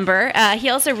staff member. He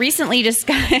also recently just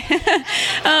got,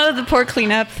 oh, the poor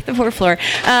cleanup, the poor floor.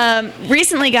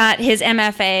 Recently got his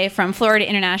MFA from Florida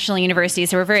International University,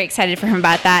 so we're very excited for him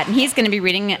about that. And he's going to be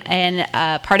reading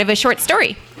part of a short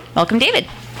story. Welcome, David.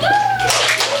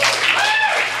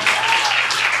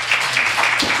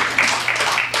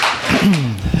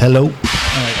 Hello. All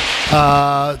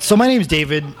right. So my name is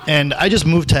David, and I just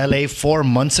moved to LA 4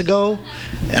 months ago,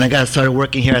 and I got started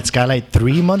working here at Skylight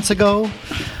 3 months ago.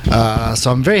 So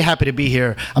I'm very happy to be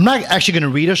here. I'm not actually going to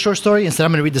read a short story. Instead,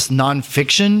 I'm going to read this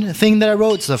nonfiction thing that I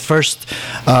wrote. It's the first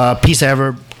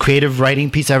creative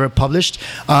writing piece I ever published.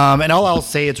 And all I'll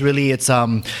say, it's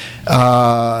about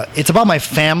my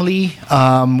family.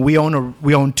 We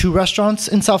own 2 restaurants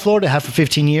in South Florida, have for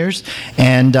 15 years.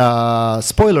 And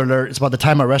spoiler alert, it's about the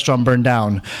time our restaurant burned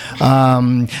down.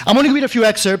 I'm only going to read a few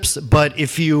excerpts, but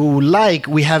if you like,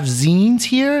 we have zines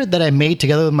here that I made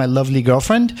together with my lovely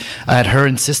girlfriend at her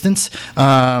insistence. This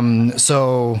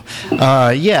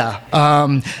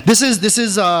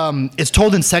is it's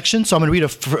told in sections, so I'm going to read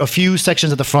a few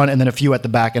sections at the front and then a few at the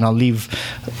back, and I'll leave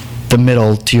the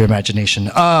middle to your imagination.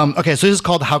 Okay, so this is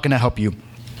called How Can I Help You?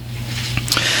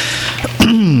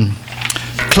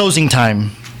 Closing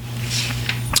time.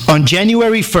 On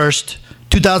January 1st,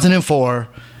 2004,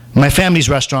 my family's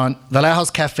restaurant, the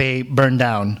Lighthouse Cafe, burned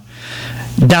down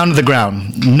to the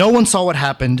ground. No one saw what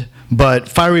happened, but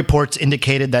fire reports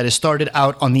indicated that it started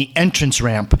out on the entrance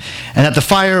ramp and that the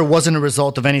fire wasn't a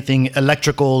result of anything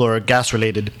electrical or gas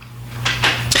related.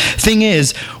 Thing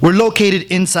is, we're located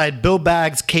inside Bill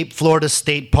Baggs Cape Florida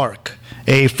State Park,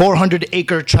 a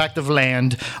 400-acre tract of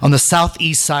land on the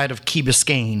southeast side of Key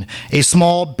Biscayne, a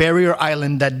small barrier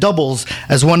island that doubles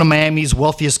as one of Miami's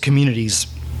wealthiest communities.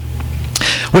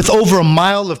 With over a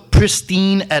mile of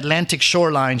pristine Atlantic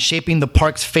shoreline shaping the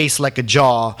park's face like a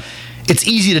jaw, it's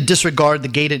easy to disregard the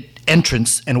gated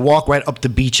entrance and walk right up the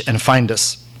beach and find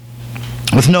us.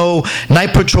 With no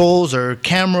night patrols or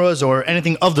cameras or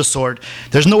anything of the sort,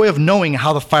 there's no way of knowing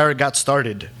how the fire got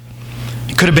started.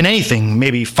 It could have been anything,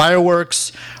 maybe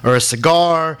fireworks or a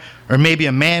cigar, or maybe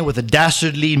a man with a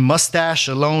dastardly mustache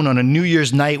alone on a New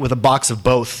Year's night with a box of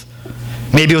both.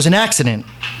 Maybe it was an accident.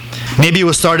 Maybe it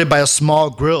was started by a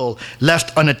small grill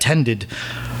left unattended,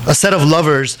 a set of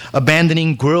lovers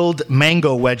abandoning grilled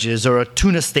mango wedges or a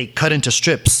tuna steak cut into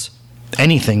strips.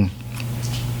 Anything.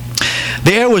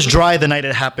 The air was dry the night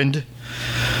it happened.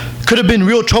 Could have been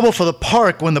real trouble for the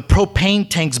park when the propane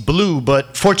tanks blew,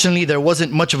 but fortunately there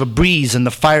wasn't much of a breeze and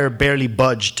the fire barely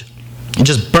budged. It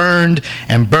just burned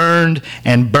and burned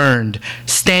and burned,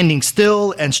 standing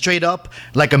still and straight up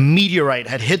like a meteorite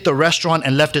had hit the restaurant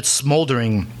and left it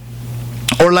smoldering.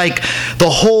 Or like the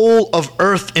whole of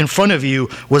Earth in front of you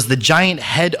was the giant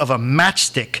head of a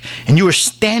matchstick, and you were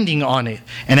standing on it.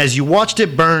 And as you watched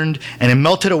it burn, and it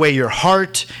melted away your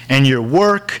heart and your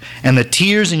work, and the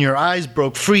tears in your eyes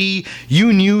broke free,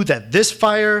 you knew that this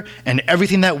fire and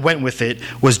everything that went with it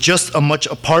was just as much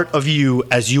a part of you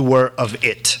as you were of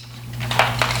it.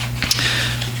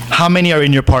 How many are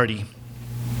in your party?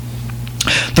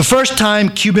 The first time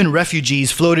Cuban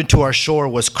refugees floated to our shore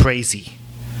was crazy.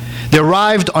 They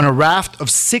arrived on a raft of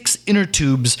 6 inner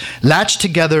tubes latched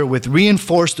together with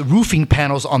reinforced roofing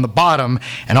panels on the bottom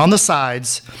and on the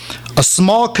sides, a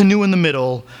small canoe in the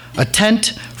middle, a tent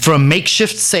for a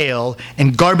makeshift sail,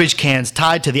 and garbage cans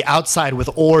tied to the outside with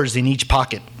oars in each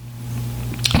pocket.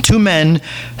 2 men,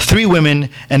 3 women,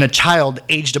 and a child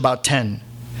aged about 10.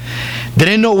 They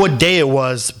didn't know what day it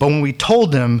was, but when we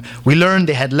told them, we learned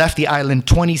they had left the island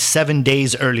 27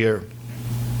 days earlier.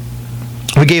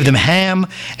 We gave them ham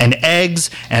and eggs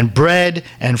and bread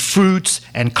and fruits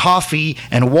and coffee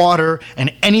and water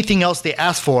and anything else they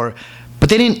asked for, but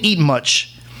they didn't eat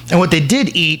much. And what they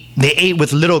did eat, they ate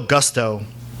with little gusto.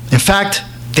 In fact,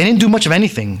 they didn't do much of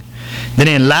anything. They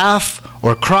didn't laugh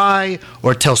or cry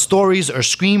or tell stories or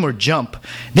scream or jump.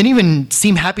 They didn't even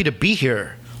seem happy to be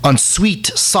here on sweet,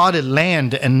 sodded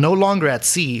land and no longer at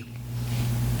sea.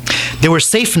 They were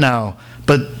safe now,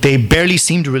 but they barely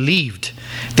seemed relieved.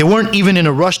 They weren't even in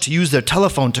a rush to use their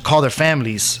telephone to call their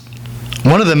families.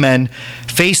 One of the men,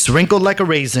 face wrinkled like a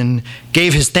raisin,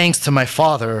 gave his thanks to my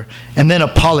father and then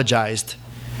apologized.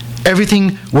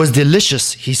 Everything was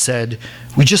delicious, he said.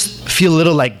 We just feel a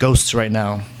little like ghosts right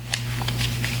now.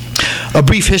 A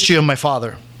brief history of my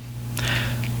father.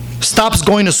 Stops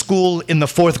going to school in the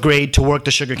 4th grade to work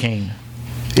the sugarcane.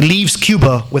 Leaves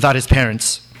Cuba without his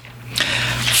parents.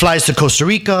 Flies to Costa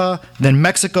Rica, then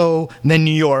Mexico, then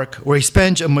New York, where he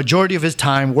spends a majority of his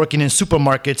time working in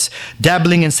supermarkets,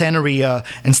 dabbling in Santeria,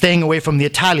 and staying away from the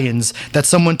Italians that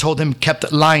someone told him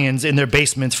kept lions in their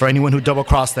basements for anyone who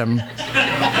double-crossed them.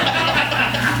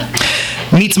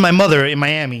 Meets my mother in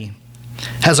Miami.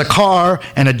 Has a car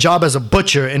and a job as a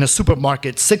butcher in a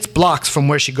supermarket 6 blocks from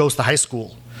where she goes to high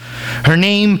school. Her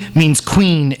name means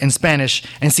queen in Spanish,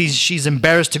 and she's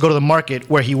embarrassed to go to the market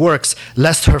where he works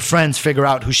lest her friends figure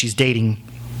out who she's dating.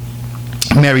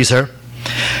 Marries her.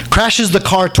 Crashes the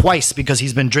car twice because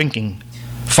he's been drinking.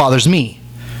 Fathers me.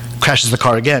 Crashes the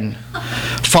car again.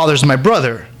 Fathers my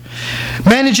brother.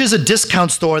 Manages a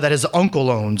discount store that his uncle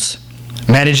owns.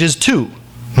 Manages 2.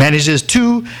 Manages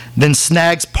 2, then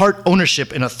snags part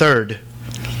ownership in a 3rd.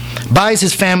 Buys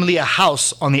his family a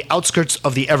house on the outskirts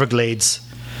of the Everglades.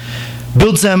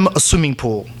 Builds them a swimming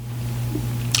pool.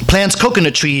 Plants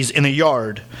coconut trees in the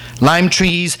yard. Lime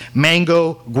trees,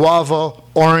 mango, guava,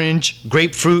 orange,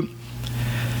 grapefruit.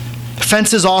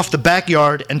 Fences off the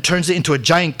backyard and turns it into a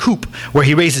giant coop where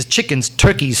he raises chickens,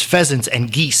 turkeys, pheasants,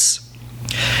 and geese.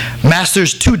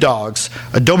 Masters 2 dogs,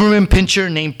 a Doberman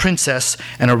Pinscher named Princess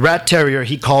and a rat terrier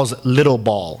he calls Little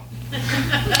Ball.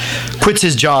 Quits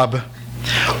his job.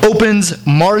 Opens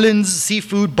Marlin's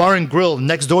Seafood Bar and Grill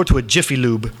next door to a Jiffy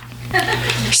Lube.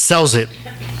 Sells it.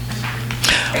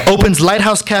 Opens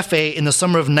Lighthouse Cafe in the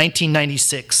summer of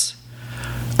 1996.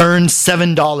 Earns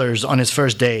 $7 on his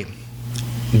first day.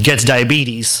 Gets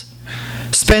diabetes.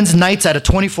 Spends nights at a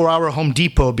 24-hour Home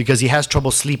Depot because he has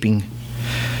trouble sleeping.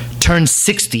 Turns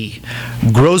 60,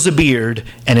 grows a beard,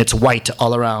 and it's white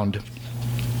all around.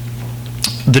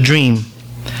 The dream.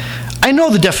 I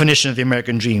know the definition of the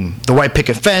American dream. The white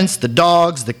picket fence, the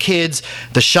dogs, the kids,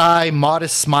 the shy,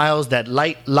 modest smiles that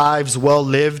light lives well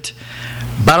lived.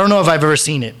 But I don't know if I've ever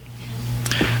seen it.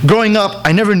 Growing up,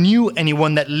 I never knew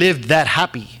anyone that lived that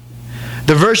happy.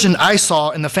 The version I saw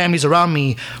in the families around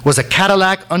me was a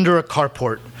Cadillac under a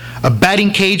carport, a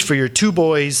batting cage for your 2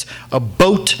 boys, a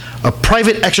boat, a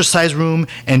private exercise room,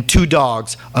 and 2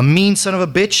 dogs, a mean son of a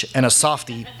bitch and a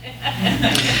softie.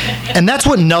 And that's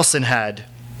what Nelson had.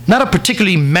 Not a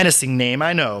particularly menacing name,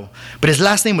 I know, but his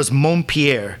last name was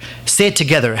Montpierre. Say it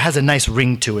together, it has a nice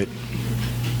ring to it.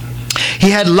 He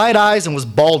had light eyes and was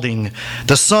balding.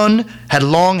 The sun had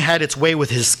long had its way with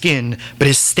his skin, but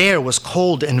his stare was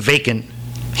cold and vacant.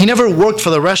 He never worked for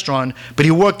the restaurant, but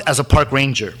he worked as a park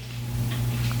ranger.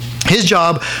 His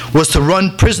job was to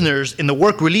run prisoners in the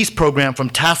work release program from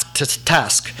task to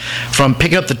task, from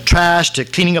picking up the trash to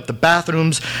cleaning up the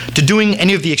bathrooms to doing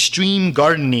any of the extreme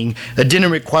gardening that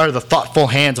didn't require the thoughtful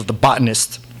hands of the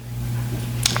botanist.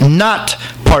 Not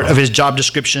part of his job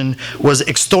description was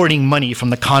extorting money from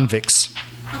the convicts.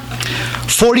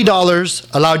 $40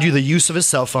 allowed you the use of his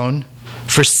cell phone.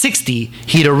 For $60,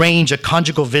 he'd arrange a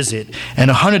conjugal visit, and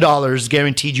 $100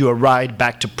 guaranteed you a ride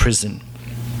back to prison.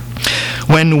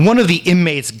 When one of the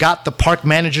inmates got the park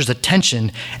manager's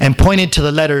attention and pointed to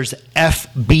the letters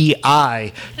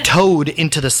FBI towed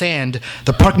into the sand,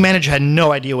 the park manager had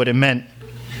no idea what it meant.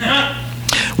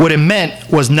 What it meant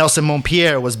was Nelson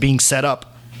Montpierre was being set up.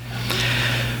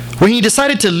 When he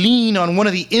decided to lean on one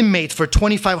of the inmates for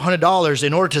 $2,500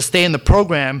 in order to stay in the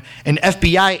program, an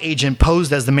FBI agent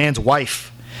posed as the man's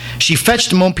wife. She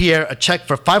fetched Montpierre a check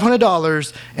for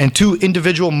 $500 and 2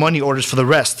 individual money orders for the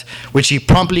rest, which he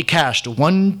promptly cashed.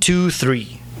 1, 2,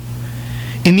 3.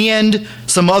 In the end,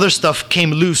 some other stuff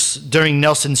came loose during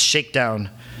Nelson's shakedown.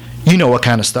 You know what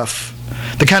kind of stuff.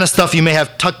 The kind of stuff you may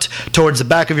have tucked towards the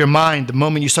back of your mind the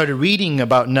moment you started reading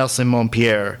about Nelson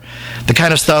Montpierre. The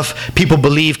kind of stuff people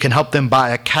believe can help them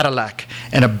buy a Cadillac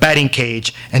and a batting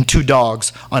cage and 2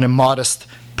 dogs on a modest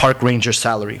park ranger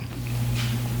salary.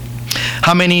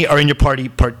 How many are in your party?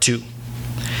 Part 2.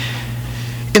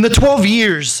 In the 12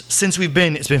 years since we've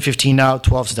been, it's been 15 now,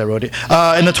 12 since I wrote it.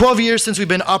 In the 12 years since we've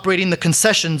been operating the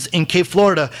concessions in Cape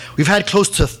Florida, we've had close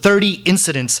to 30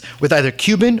 incidents with either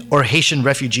Cuban or Haitian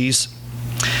refugees.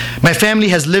 My family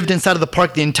has lived inside of the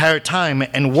park the entire time,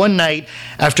 and one night,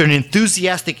 after an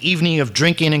enthusiastic evening of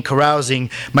drinking and carousing,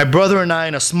 my brother and I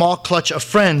and a small clutch of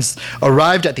friends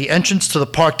arrived at the entrance to the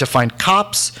park to find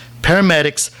cops,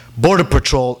 paramedics, border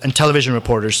patrol, and television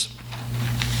reporters.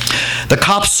 The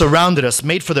cops surrounded us,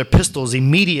 made for their pistols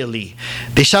immediately.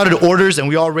 They shouted orders and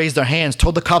we all raised our hands,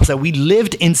 told the cops that we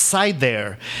lived inside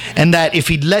there and that if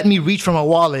he'd let me reach for my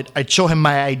wallet, I'd show him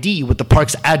my ID with the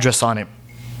park's address on it.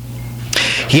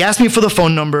 He asked me for the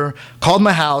phone number, called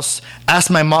my house, asked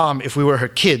my mom if we were her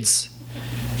kids.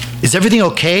 Is everything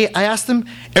okay? I asked him.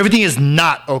 Everything is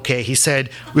not okay, he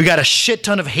said. We got a shit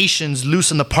ton of Haitians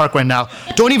loose in the park right now.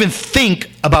 Don't even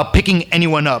think about picking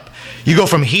anyone up. You go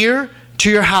from here to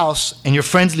your house and your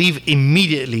friends leave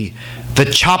immediately. The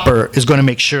chopper is going to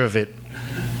make sure of it.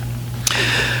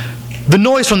 The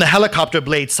noise from the helicopter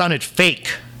blade sounded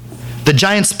fake. The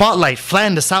giant spotlight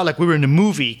flattened us out like we were in a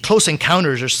movie, Close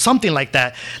Encounters or something like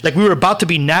that, like we were about to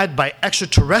be nabbed by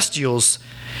extraterrestrials,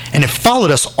 and it followed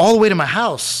us all the way to my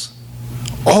house.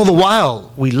 All the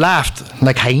while, we laughed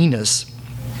like hyenas.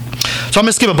 So I'm going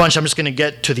to skip a bunch. I'm just going to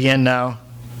get to the end now.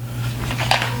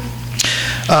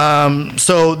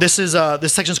 So this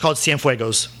section is called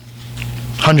Cienfuegos,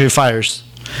 100 Fires.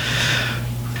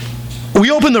 We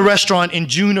opened the restaurant in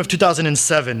June of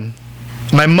 2007.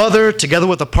 My mother, together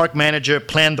with the park manager,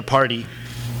 planned the party.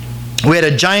 We had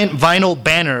a giant vinyl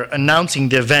banner announcing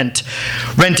the event,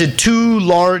 rented 2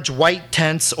 large white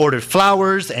tents, ordered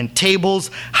flowers and tables,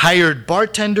 hired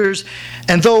bartenders,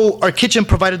 and though our kitchen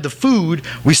provided the food,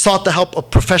 we sought the help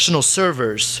of professional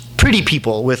servers, pretty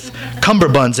people with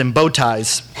cummerbunds and bow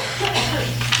ties.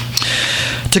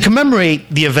 To commemorate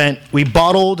the event, we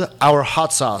bottled our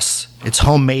hot sauce. It's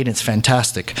homemade and it's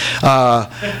fantastic.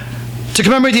 To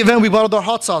commemorate the event, we bottled our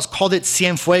hot sauce, called it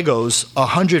Cienfuegos,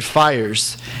 100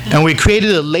 Fires, and we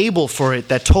created a label for it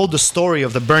that told the story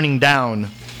of the burning down.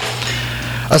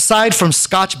 Aside from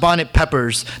Scotch bonnet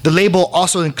peppers, the label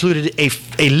also included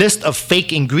a list of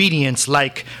fake ingredients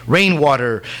like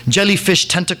rainwater, jellyfish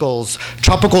tentacles,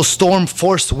 tropical storm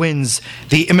force winds,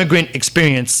 the immigrant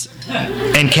experience,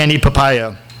 and candied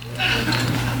papaya.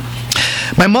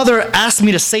 My mother asked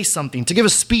me to say something, to give a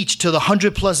speech to the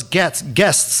 100-plus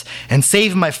guests and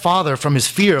save my father from his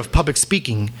fear of public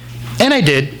speaking. And I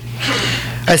did.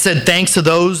 I said thanks to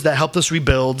those that helped us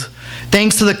rebuild,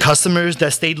 thanks to the customers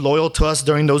that stayed loyal to us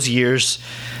during those years,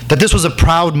 that this was a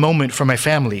proud moment for my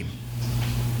family.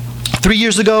 3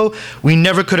 years ago, we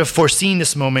never could have foreseen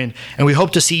this moment, and we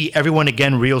hope to see everyone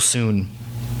again real soon.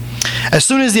 As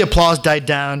soon as the applause died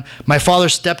down, my father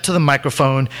stepped to the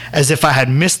microphone as if I had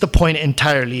missed the point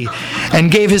entirely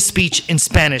and gave his speech in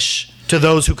Spanish to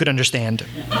those who could understand.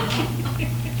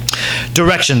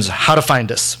 Directions, how to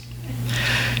find us.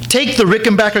 Take the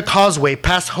Rickenbacker Causeway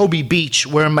past Hobie Beach,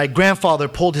 where my grandfather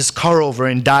pulled his car over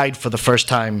and died for the first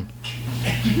time.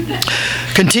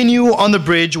 Continue on the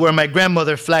bridge where my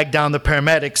grandmother flagged down the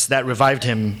paramedics that revived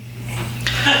him.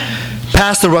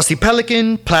 Past the Rusty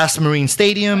Pelican, past the Marine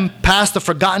Stadium, past the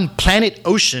Forgotten Planet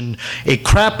Ocean, a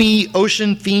crappy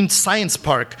ocean-themed science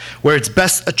park where its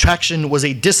best attraction was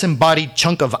a disembodied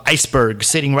chunk of iceberg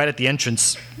sitting right at the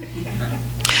entrance.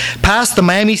 Past the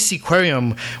Miami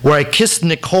Seaquarium, where I kissed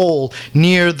Nicole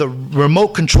near the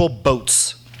remote-control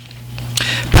boats.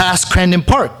 Past Crandon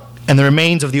Park and the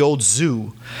remains of the old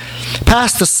zoo.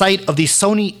 Past the site of the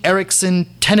Sony Ericsson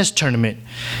tennis tournament.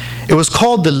 It was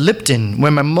called the Lipton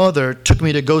when my mother took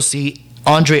me to go see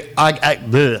Andre Agassi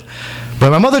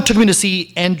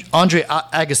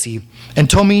and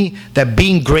told me that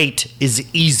being great is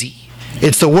easy.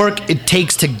 It's the work it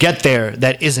takes to get there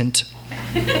that isn't.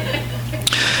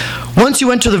 Once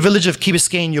you enter the village of Key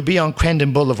Biscayne, you'll be on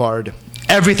Crandon Boulevard.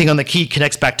 Everything on the Key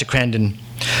connects back to Crandon.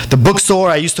 The bookstore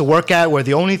I used to work at, where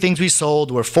the only things we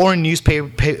sold were foreign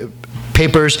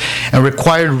newspapers and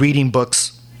required reading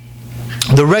books.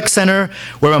 The rec center,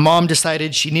 where my mom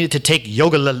decided she needed to take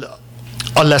yoga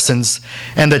lessons,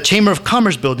 and the Chamber of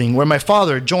Commerce building where my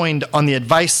father joined on the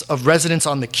advice of residents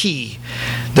on the quay.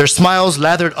 Their smiles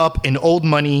lathered up in old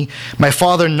money, my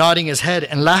father nodding his head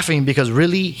and laughing because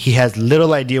really he has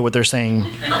little idea what they're saying.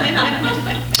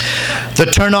 The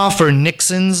turnoff for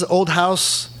Nixon's old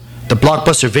house, the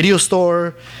Blockbuster video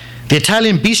store, the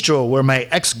Italian bistro where my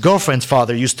ex-girlfriend's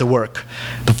father used to work,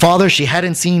 the father she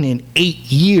hadn't seen in 8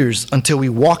 years until we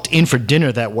walked in for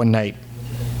dinner that one night.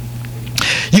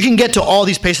 You can get to all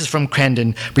these places from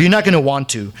Crandon, but you're not going to want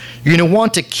to. You're going to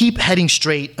want to keep heading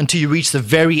straight until you reach the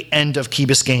very end of Key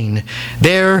Biscayne.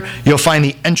 There, you'll find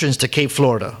the entrance to Cape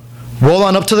Florida. Roll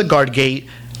on up to the guard gate,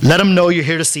 let them know you're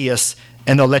here to see us,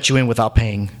 and they'll let you in without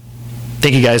paying.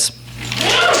 Thank you, guys.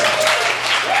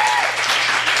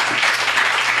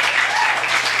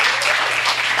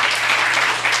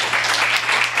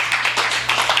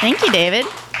 Thank you, David.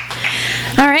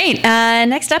 All right,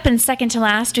 next up and second to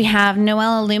last, we have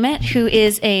Noel Lumet, who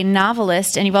is a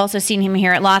novelist, and you've also seen him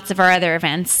here at lots of our other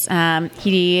events.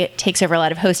 He takes over a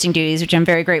lot of hosting duties, which I'm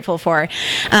very grateful for.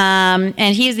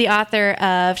 And he is the author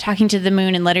of Talking to the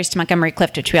Moon and Letters to Montgomery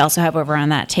Clift, which we also have over on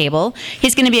that table.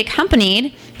 He's going to be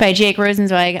accompanied by Jake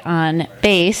Rosenzweig on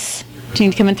bass. Do you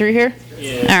need to come in through here?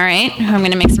 Yeah. All right, who I'm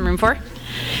going to make some room for.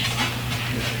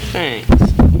 Thanks.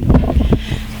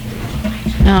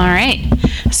 All right.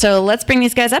 So let's bring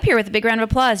these guys up here with a big round of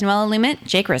applause. Noel Lumet,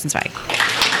 Jake Rosenzweig.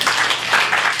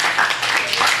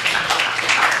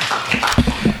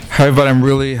 Hi, everybody. I'm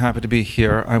really happy to be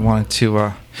here. I wanted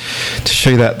to show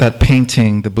you that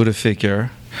painting, the Buddha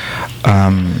figure.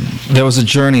 There was a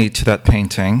journey to that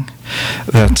painting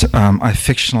that I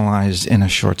fictionalized in a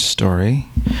short story.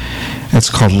 It's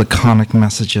called Laconic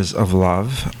Messages of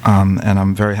Love, and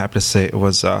I'm very happy to say it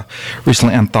was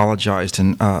recently anthologized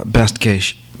in Best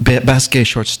Gay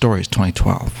Short Stories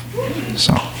 2012.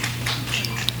 So.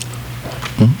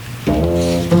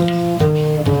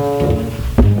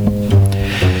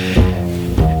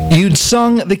 You'd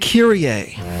sung the Kyrie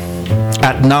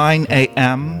at 9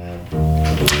 a.m.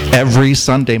 every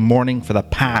Sunday morning for the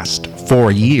past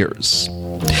 4 years.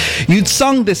 You'd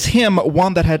sung this hymn,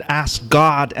 one that had asked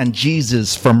God and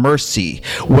Jesus for mercy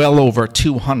well over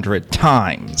 200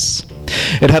 times.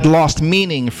 It had lost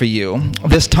meaning for you.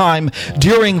 This time,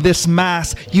 during this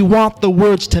Mass, you want the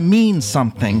words to mean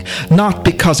something, not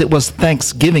because it was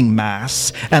Thanksgiving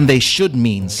Mass, and they should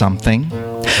mean something,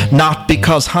 not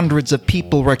because hundreds of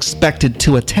people were expected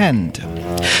to attend,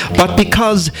 but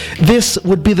because this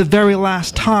would be the very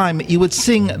last time you would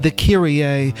sing the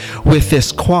Kyrie with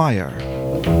this choir.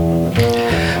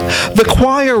 The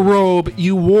choir robe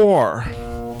you wore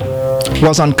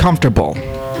was uncomfortable.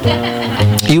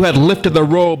 You had lifted the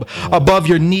robe above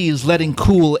your knees, letting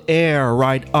cool air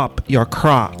right up your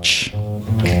crotch.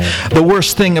 The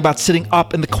worst thing about sitting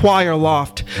up in the choir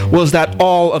loft was that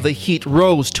all of the heat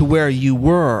rose to where you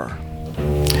were.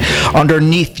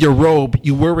 Underneath your robe,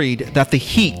 you worried that the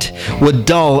heat would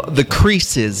dull the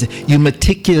creases you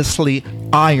meticulously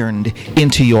ironed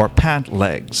into your pant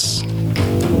legs.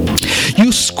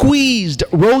 You squeezed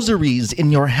rosaries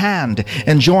in your hand,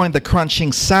 enjoying the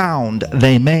crunching sound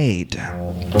they made.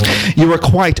 You were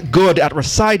quite good at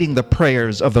reciting the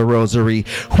prayers of the rosary,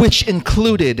 which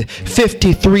included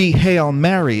 53 Hail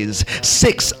Marys,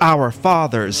 6 Our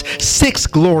Fathers, 6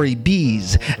 Glory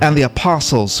Bees, and the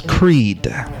Apostles' Creed.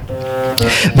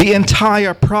 The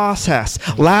entire process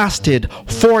lasted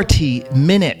 40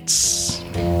 minutes.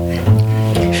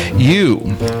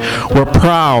 You were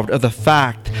proud of the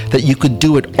fact that you could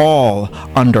do it all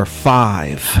under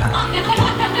 5.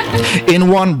 In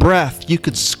one breath, you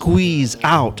could squeeze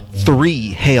out 3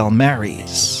 Hail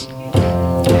Marys.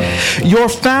 Your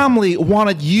family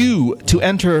wanted you to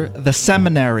enter the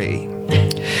seminary.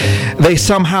 They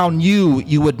somehow knew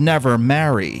you would never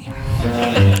marry.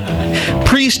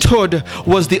 Priesthood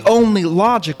was the only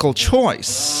logical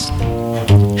choice.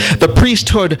 The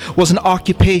priesthood was an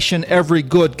occupation every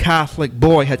good Catholic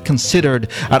boy had considered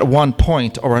at one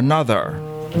point or another.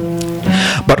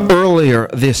 But earlier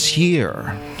this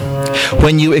year,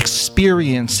 when you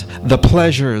experienced the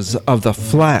pleasures of the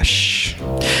flesh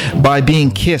by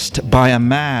being kissed by a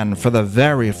man for the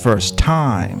very first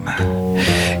time,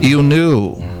 you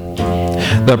knew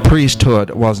the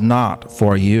priesthood was not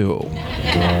for you.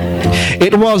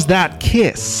 It was that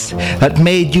kiss that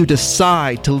made you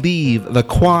decide to leave the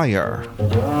choir.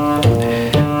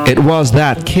 It was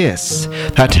that kiss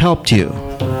that helped you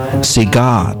see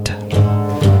God.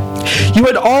 You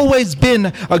had always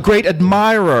been a great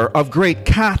admirer of great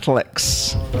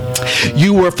Catholics.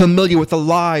 You were familiar with the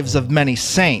lives of many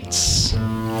saints.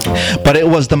 But it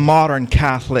was the modern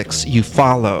Catholics you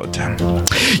followed.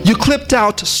 You clipped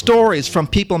out stories from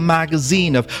People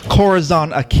magazine of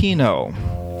Corazon Aquino.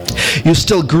 You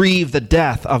still grieve the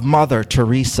death of Mother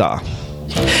Teresa.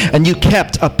 And you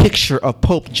kept a picture of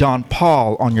Pope John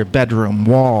Paul on your bedroom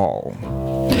wall.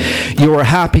 You were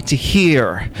happy to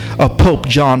hear of Pope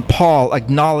John Paul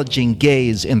acknowledging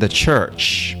gays in the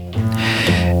church.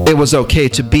 It was okay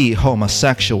to be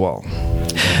homosexual,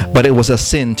 but it was a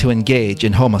sin to engage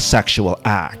in homosexual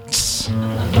acts.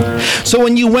 So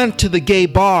when you went to the gay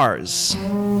bars,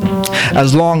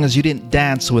 as long as you didn't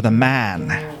dance with a man,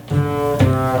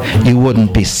 you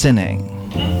wouldn't be sinning.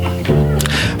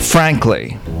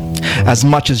 Frankly, as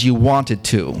much as you wanted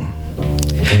to,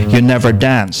 you never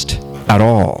danced at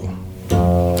all.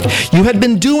 You had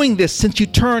been doing this since you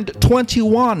turned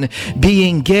 21,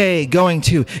 being gay, going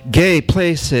to gay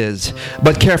places,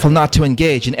 but careful not to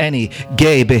engage in any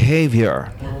gay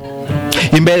behavior.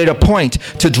 You made it a point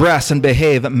to dress and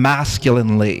behave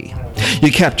masculinely.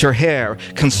 You kept your hair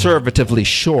conservatively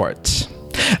short.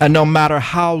 And no matter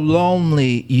how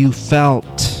lonely you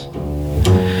felt,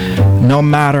 no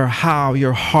matter how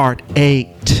your heart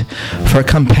ached for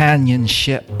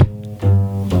companionship,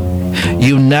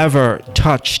 you never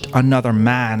touched another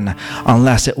man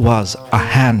unless it was a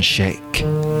handshake.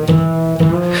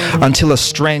 Until a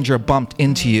stranger bumped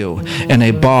into you in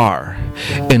a bar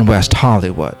in West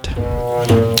Hollywood.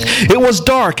 It was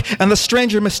dark, and the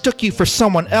stranger mistook you for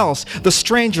someone else. The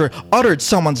stranger uttered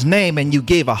someone's name, and you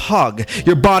gave a hug.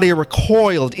 Your body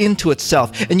recoiled into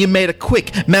itself, and you made a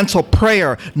quick mental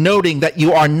prayer, noting that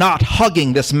you are not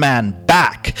hugging this man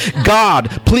back. God,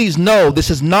 please know this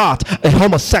is not a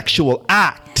homosexual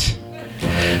act.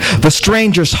 The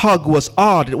stranger's hug was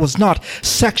odd. It was not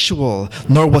sexual,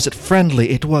 nor was it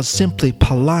friendly. It was simply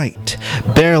polite,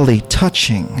 barely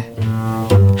touching.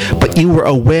 But you were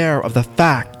aware of the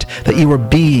fact that you were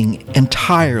being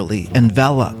entirely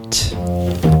enveloped.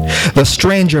 The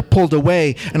stranger pulled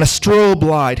away, and a strobe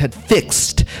light had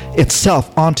fixed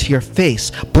itself onto your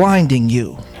face, blinding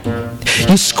you.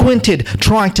 You squinted,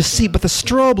 trying to see, but the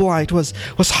strobe light was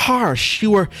harsh.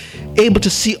 You were able to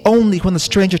see only when the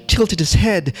stranger tilted his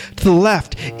head to the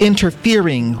left,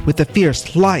 interfering with the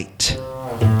fierce light.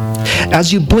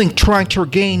 As you blinked, trying to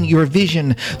regain your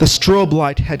vision, the strobe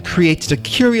light had created a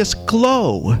curious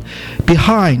glow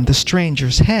behind the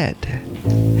stranger's head.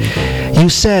 You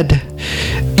said,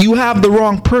 "You have the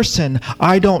wrong person.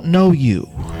 I don't know you."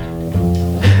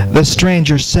 The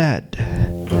stranger said,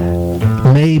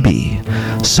 "Maybe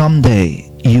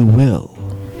someday you will."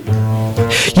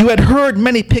 You had heard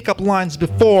many pickup lines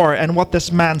before, and what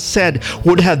this man said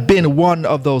would have been one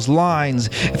of those lines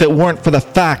if it weren't for the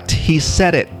fact he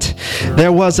said it.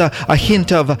 There was a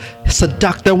hint of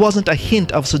there wasn't a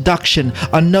hint of seduction,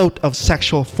 a note of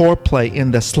sexual foreplay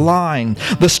in this line.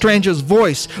 The stranger's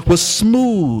voice was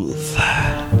smooth.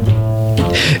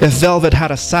 If velvet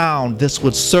had a sound, this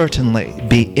would certainly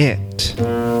be it.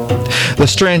 The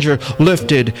stranger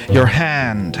lifted your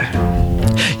hand.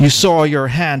 You saw your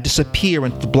hand disappear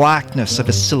into the blackness of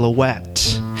his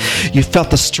silhouette. You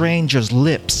felt the stranger's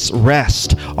lips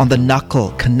rest on the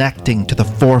knuckle connecting to the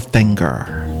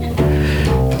forefinger.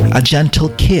 A gentle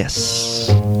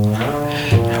kiss,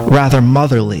 rather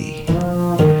motherly,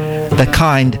 the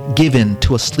kind given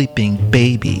to a sleeping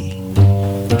baby.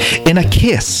 In a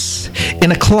kiss,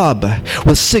 in a club,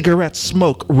 with cigarette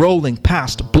smoke rolling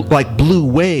past like blue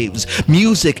waves,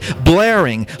 music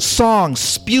blaring, songs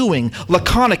spewing,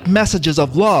 laconic messages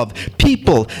of love,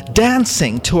 people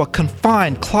dancing to a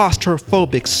confined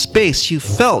claustrophobic space, you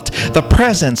felt the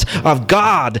presence of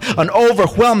God, an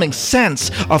overwhelming sense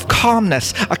of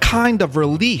calmness, a kind of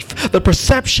relief, the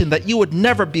perception that you would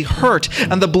never be hurt,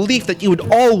 and the belief that you would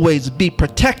always be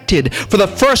protected. For the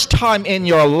first time in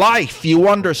your life, you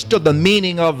understood the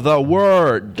meaning of the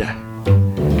word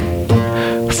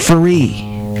free.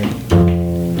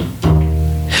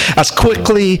 As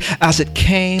quickly as it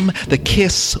came, the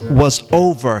kiss was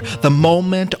over. The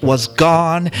moment was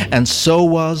gone, and so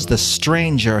was the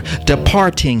stranger,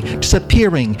 departing,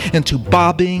 disappearing into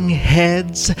bobbing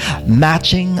heads,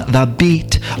 matching the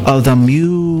beat of the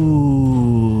music.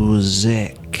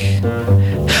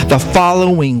 The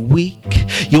following week,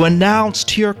 you announced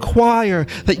to your choir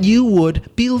that you would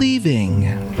be leaving.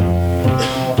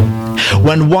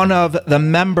 When one of the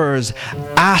members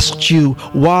asked you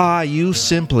why, you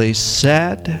simply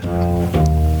said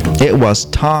it was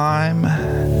time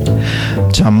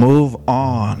to move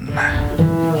on.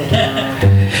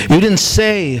 You didn't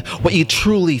say what you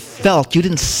truly felt. You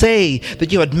didn't say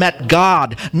that you had met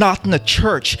God, not in a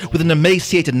church with an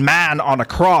emaciated man on a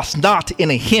cross, not in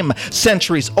a hymn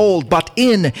centuries old, but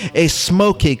in a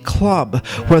smoky club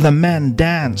where the men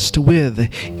danced with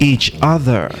each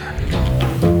other.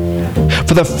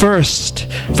 For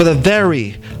the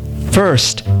very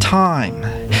first time,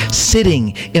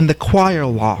 sitting in the choir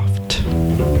loft,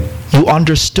 you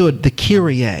understood the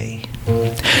Kyrie,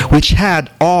 which had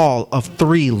all of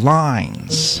 3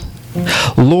 lines.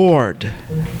 Lord,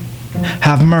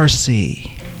 have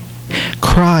mercy.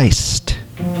 Christ,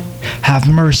 have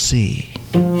mercy.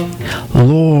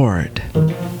 Lord,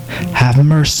 have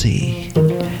mercy.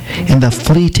 In the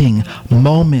fleeting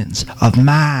moments of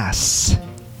Mass,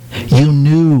 you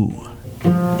knew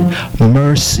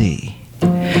mercy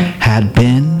had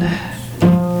been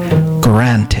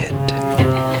granted.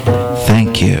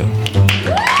 Thank you.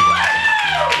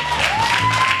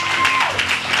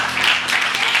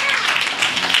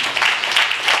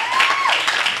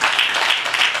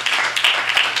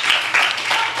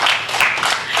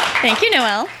 Thank you,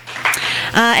 Noelle.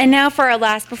 And now for our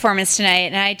last performance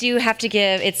tonight, and I do have to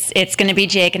give, it's going to be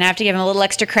Jake, and I have to give him a little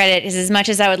extra credit, because as much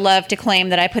as I would love to claim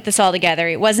that I put this all together,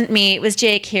 it wasn't me, it was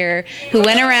Jake here, who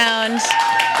went around,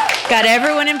 got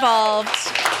everyone involved,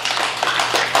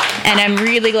 and I'm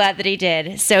really glad that he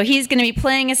did. So he's going to be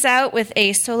playing us out with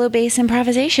a solo bass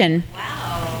improvisation.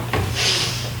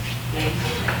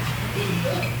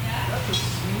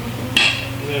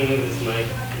 This mic.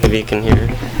 Maybe you can hear.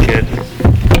 Good.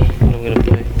 What I'm gonna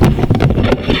play.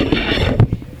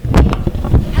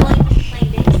 How long have you played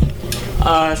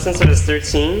bass? Since I was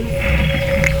 13.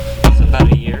 It's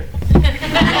about a year. Is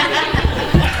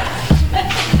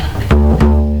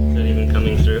that even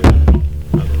coming through?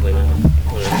 Probably not.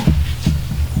 Whatever.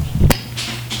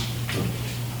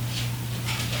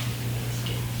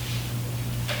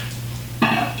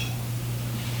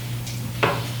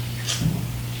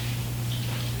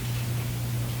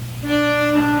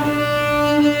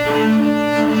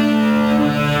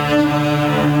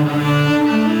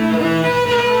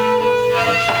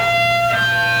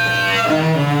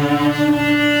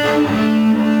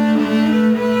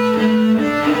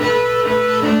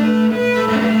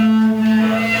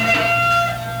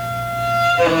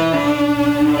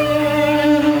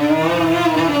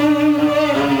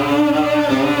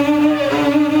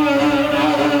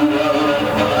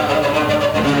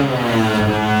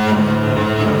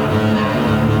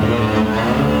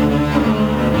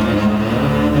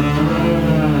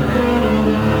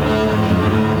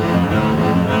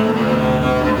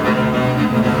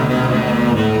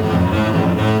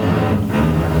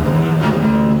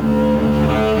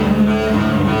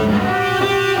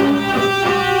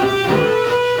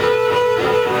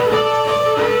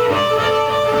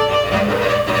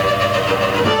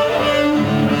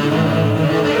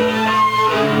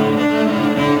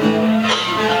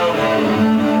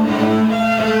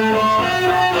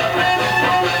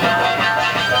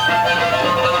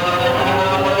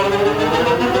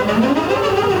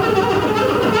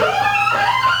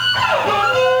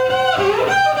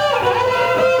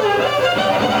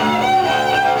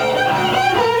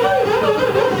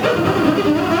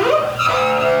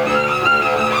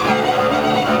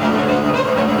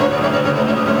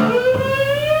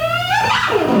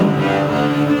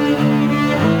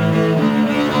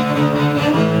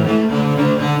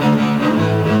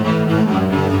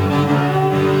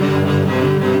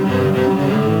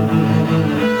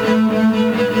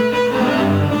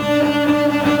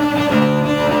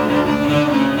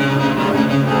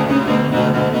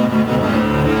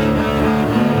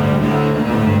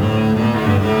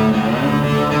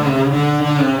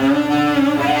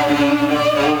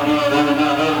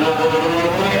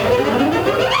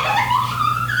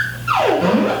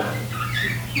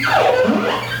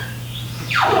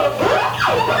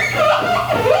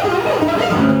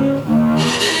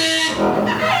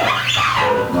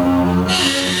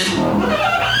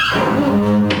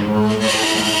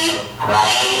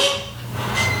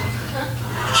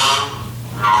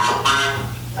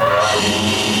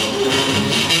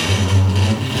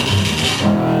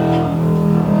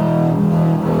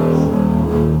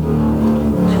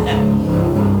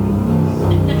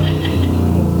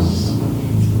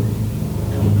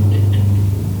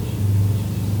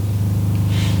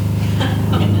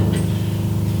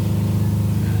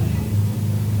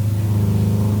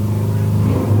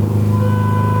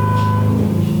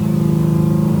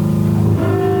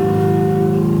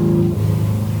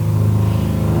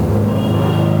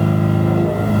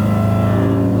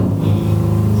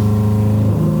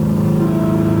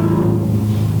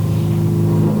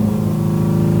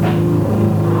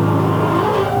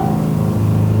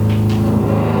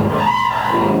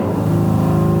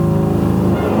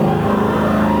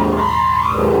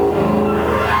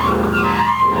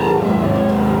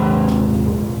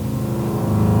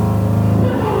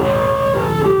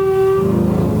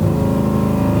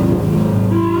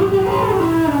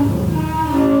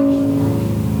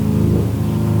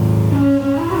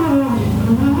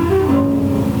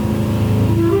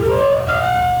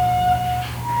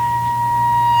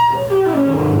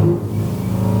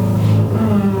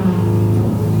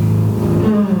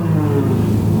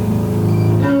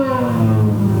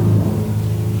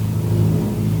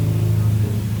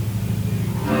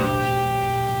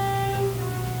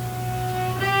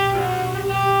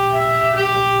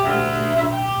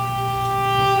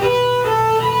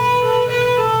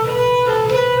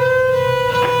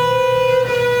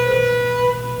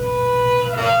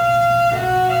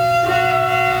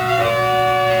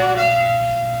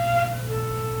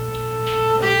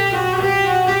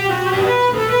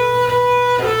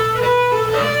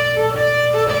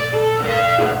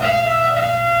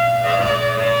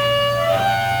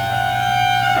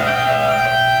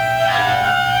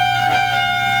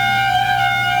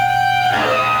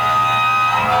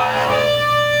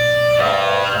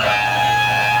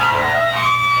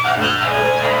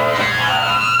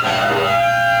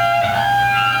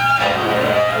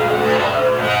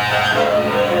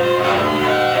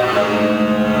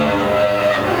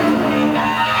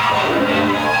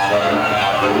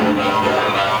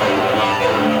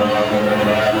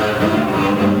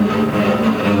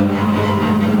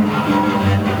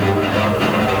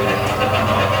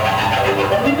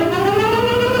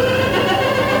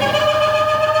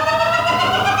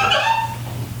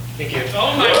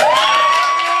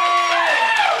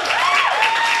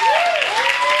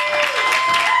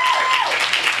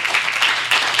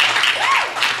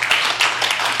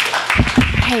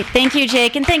 right, thank you,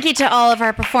 Jake, and thank you to all of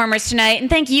our performers tonight, and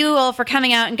thank you all for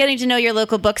coming out and getting to know your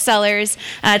local booksellers.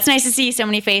 It's nice to see so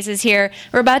many faces here.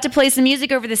 We're about to play some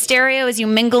music over the stereo as you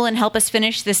mingle and help us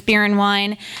finish this beer and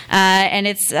wine, and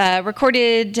it's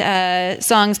recorded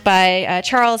songs by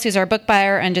Charles, who's our book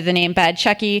buyer under the name Bad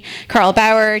Chucky, Carl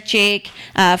Bauer, Jake,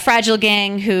 Fragile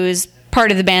Gang, who's part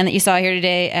of the band that you saw here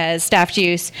today as Staff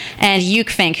Juice, and Uke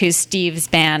Fink, who's Steve's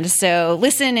band. So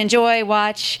listen, enjoy,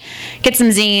 watch, get some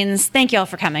zines. Thank you all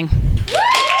for coming.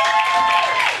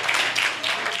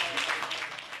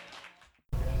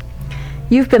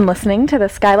 You've been listening to the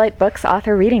Skylight Books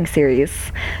author reading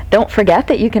series. Don't forget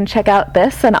that you can check out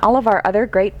this and all of our other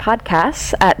great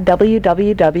podcasts at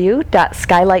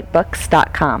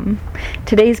www.skylightbooks.com.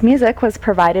 Today's music was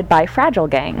provided by Fragile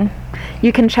Gang.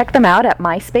 You can check them out at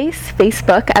MySpace,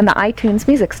 Facebook, and the iTunes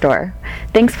Music Store.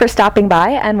 Thanks for stopping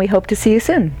by, and we hope to see you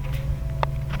soon.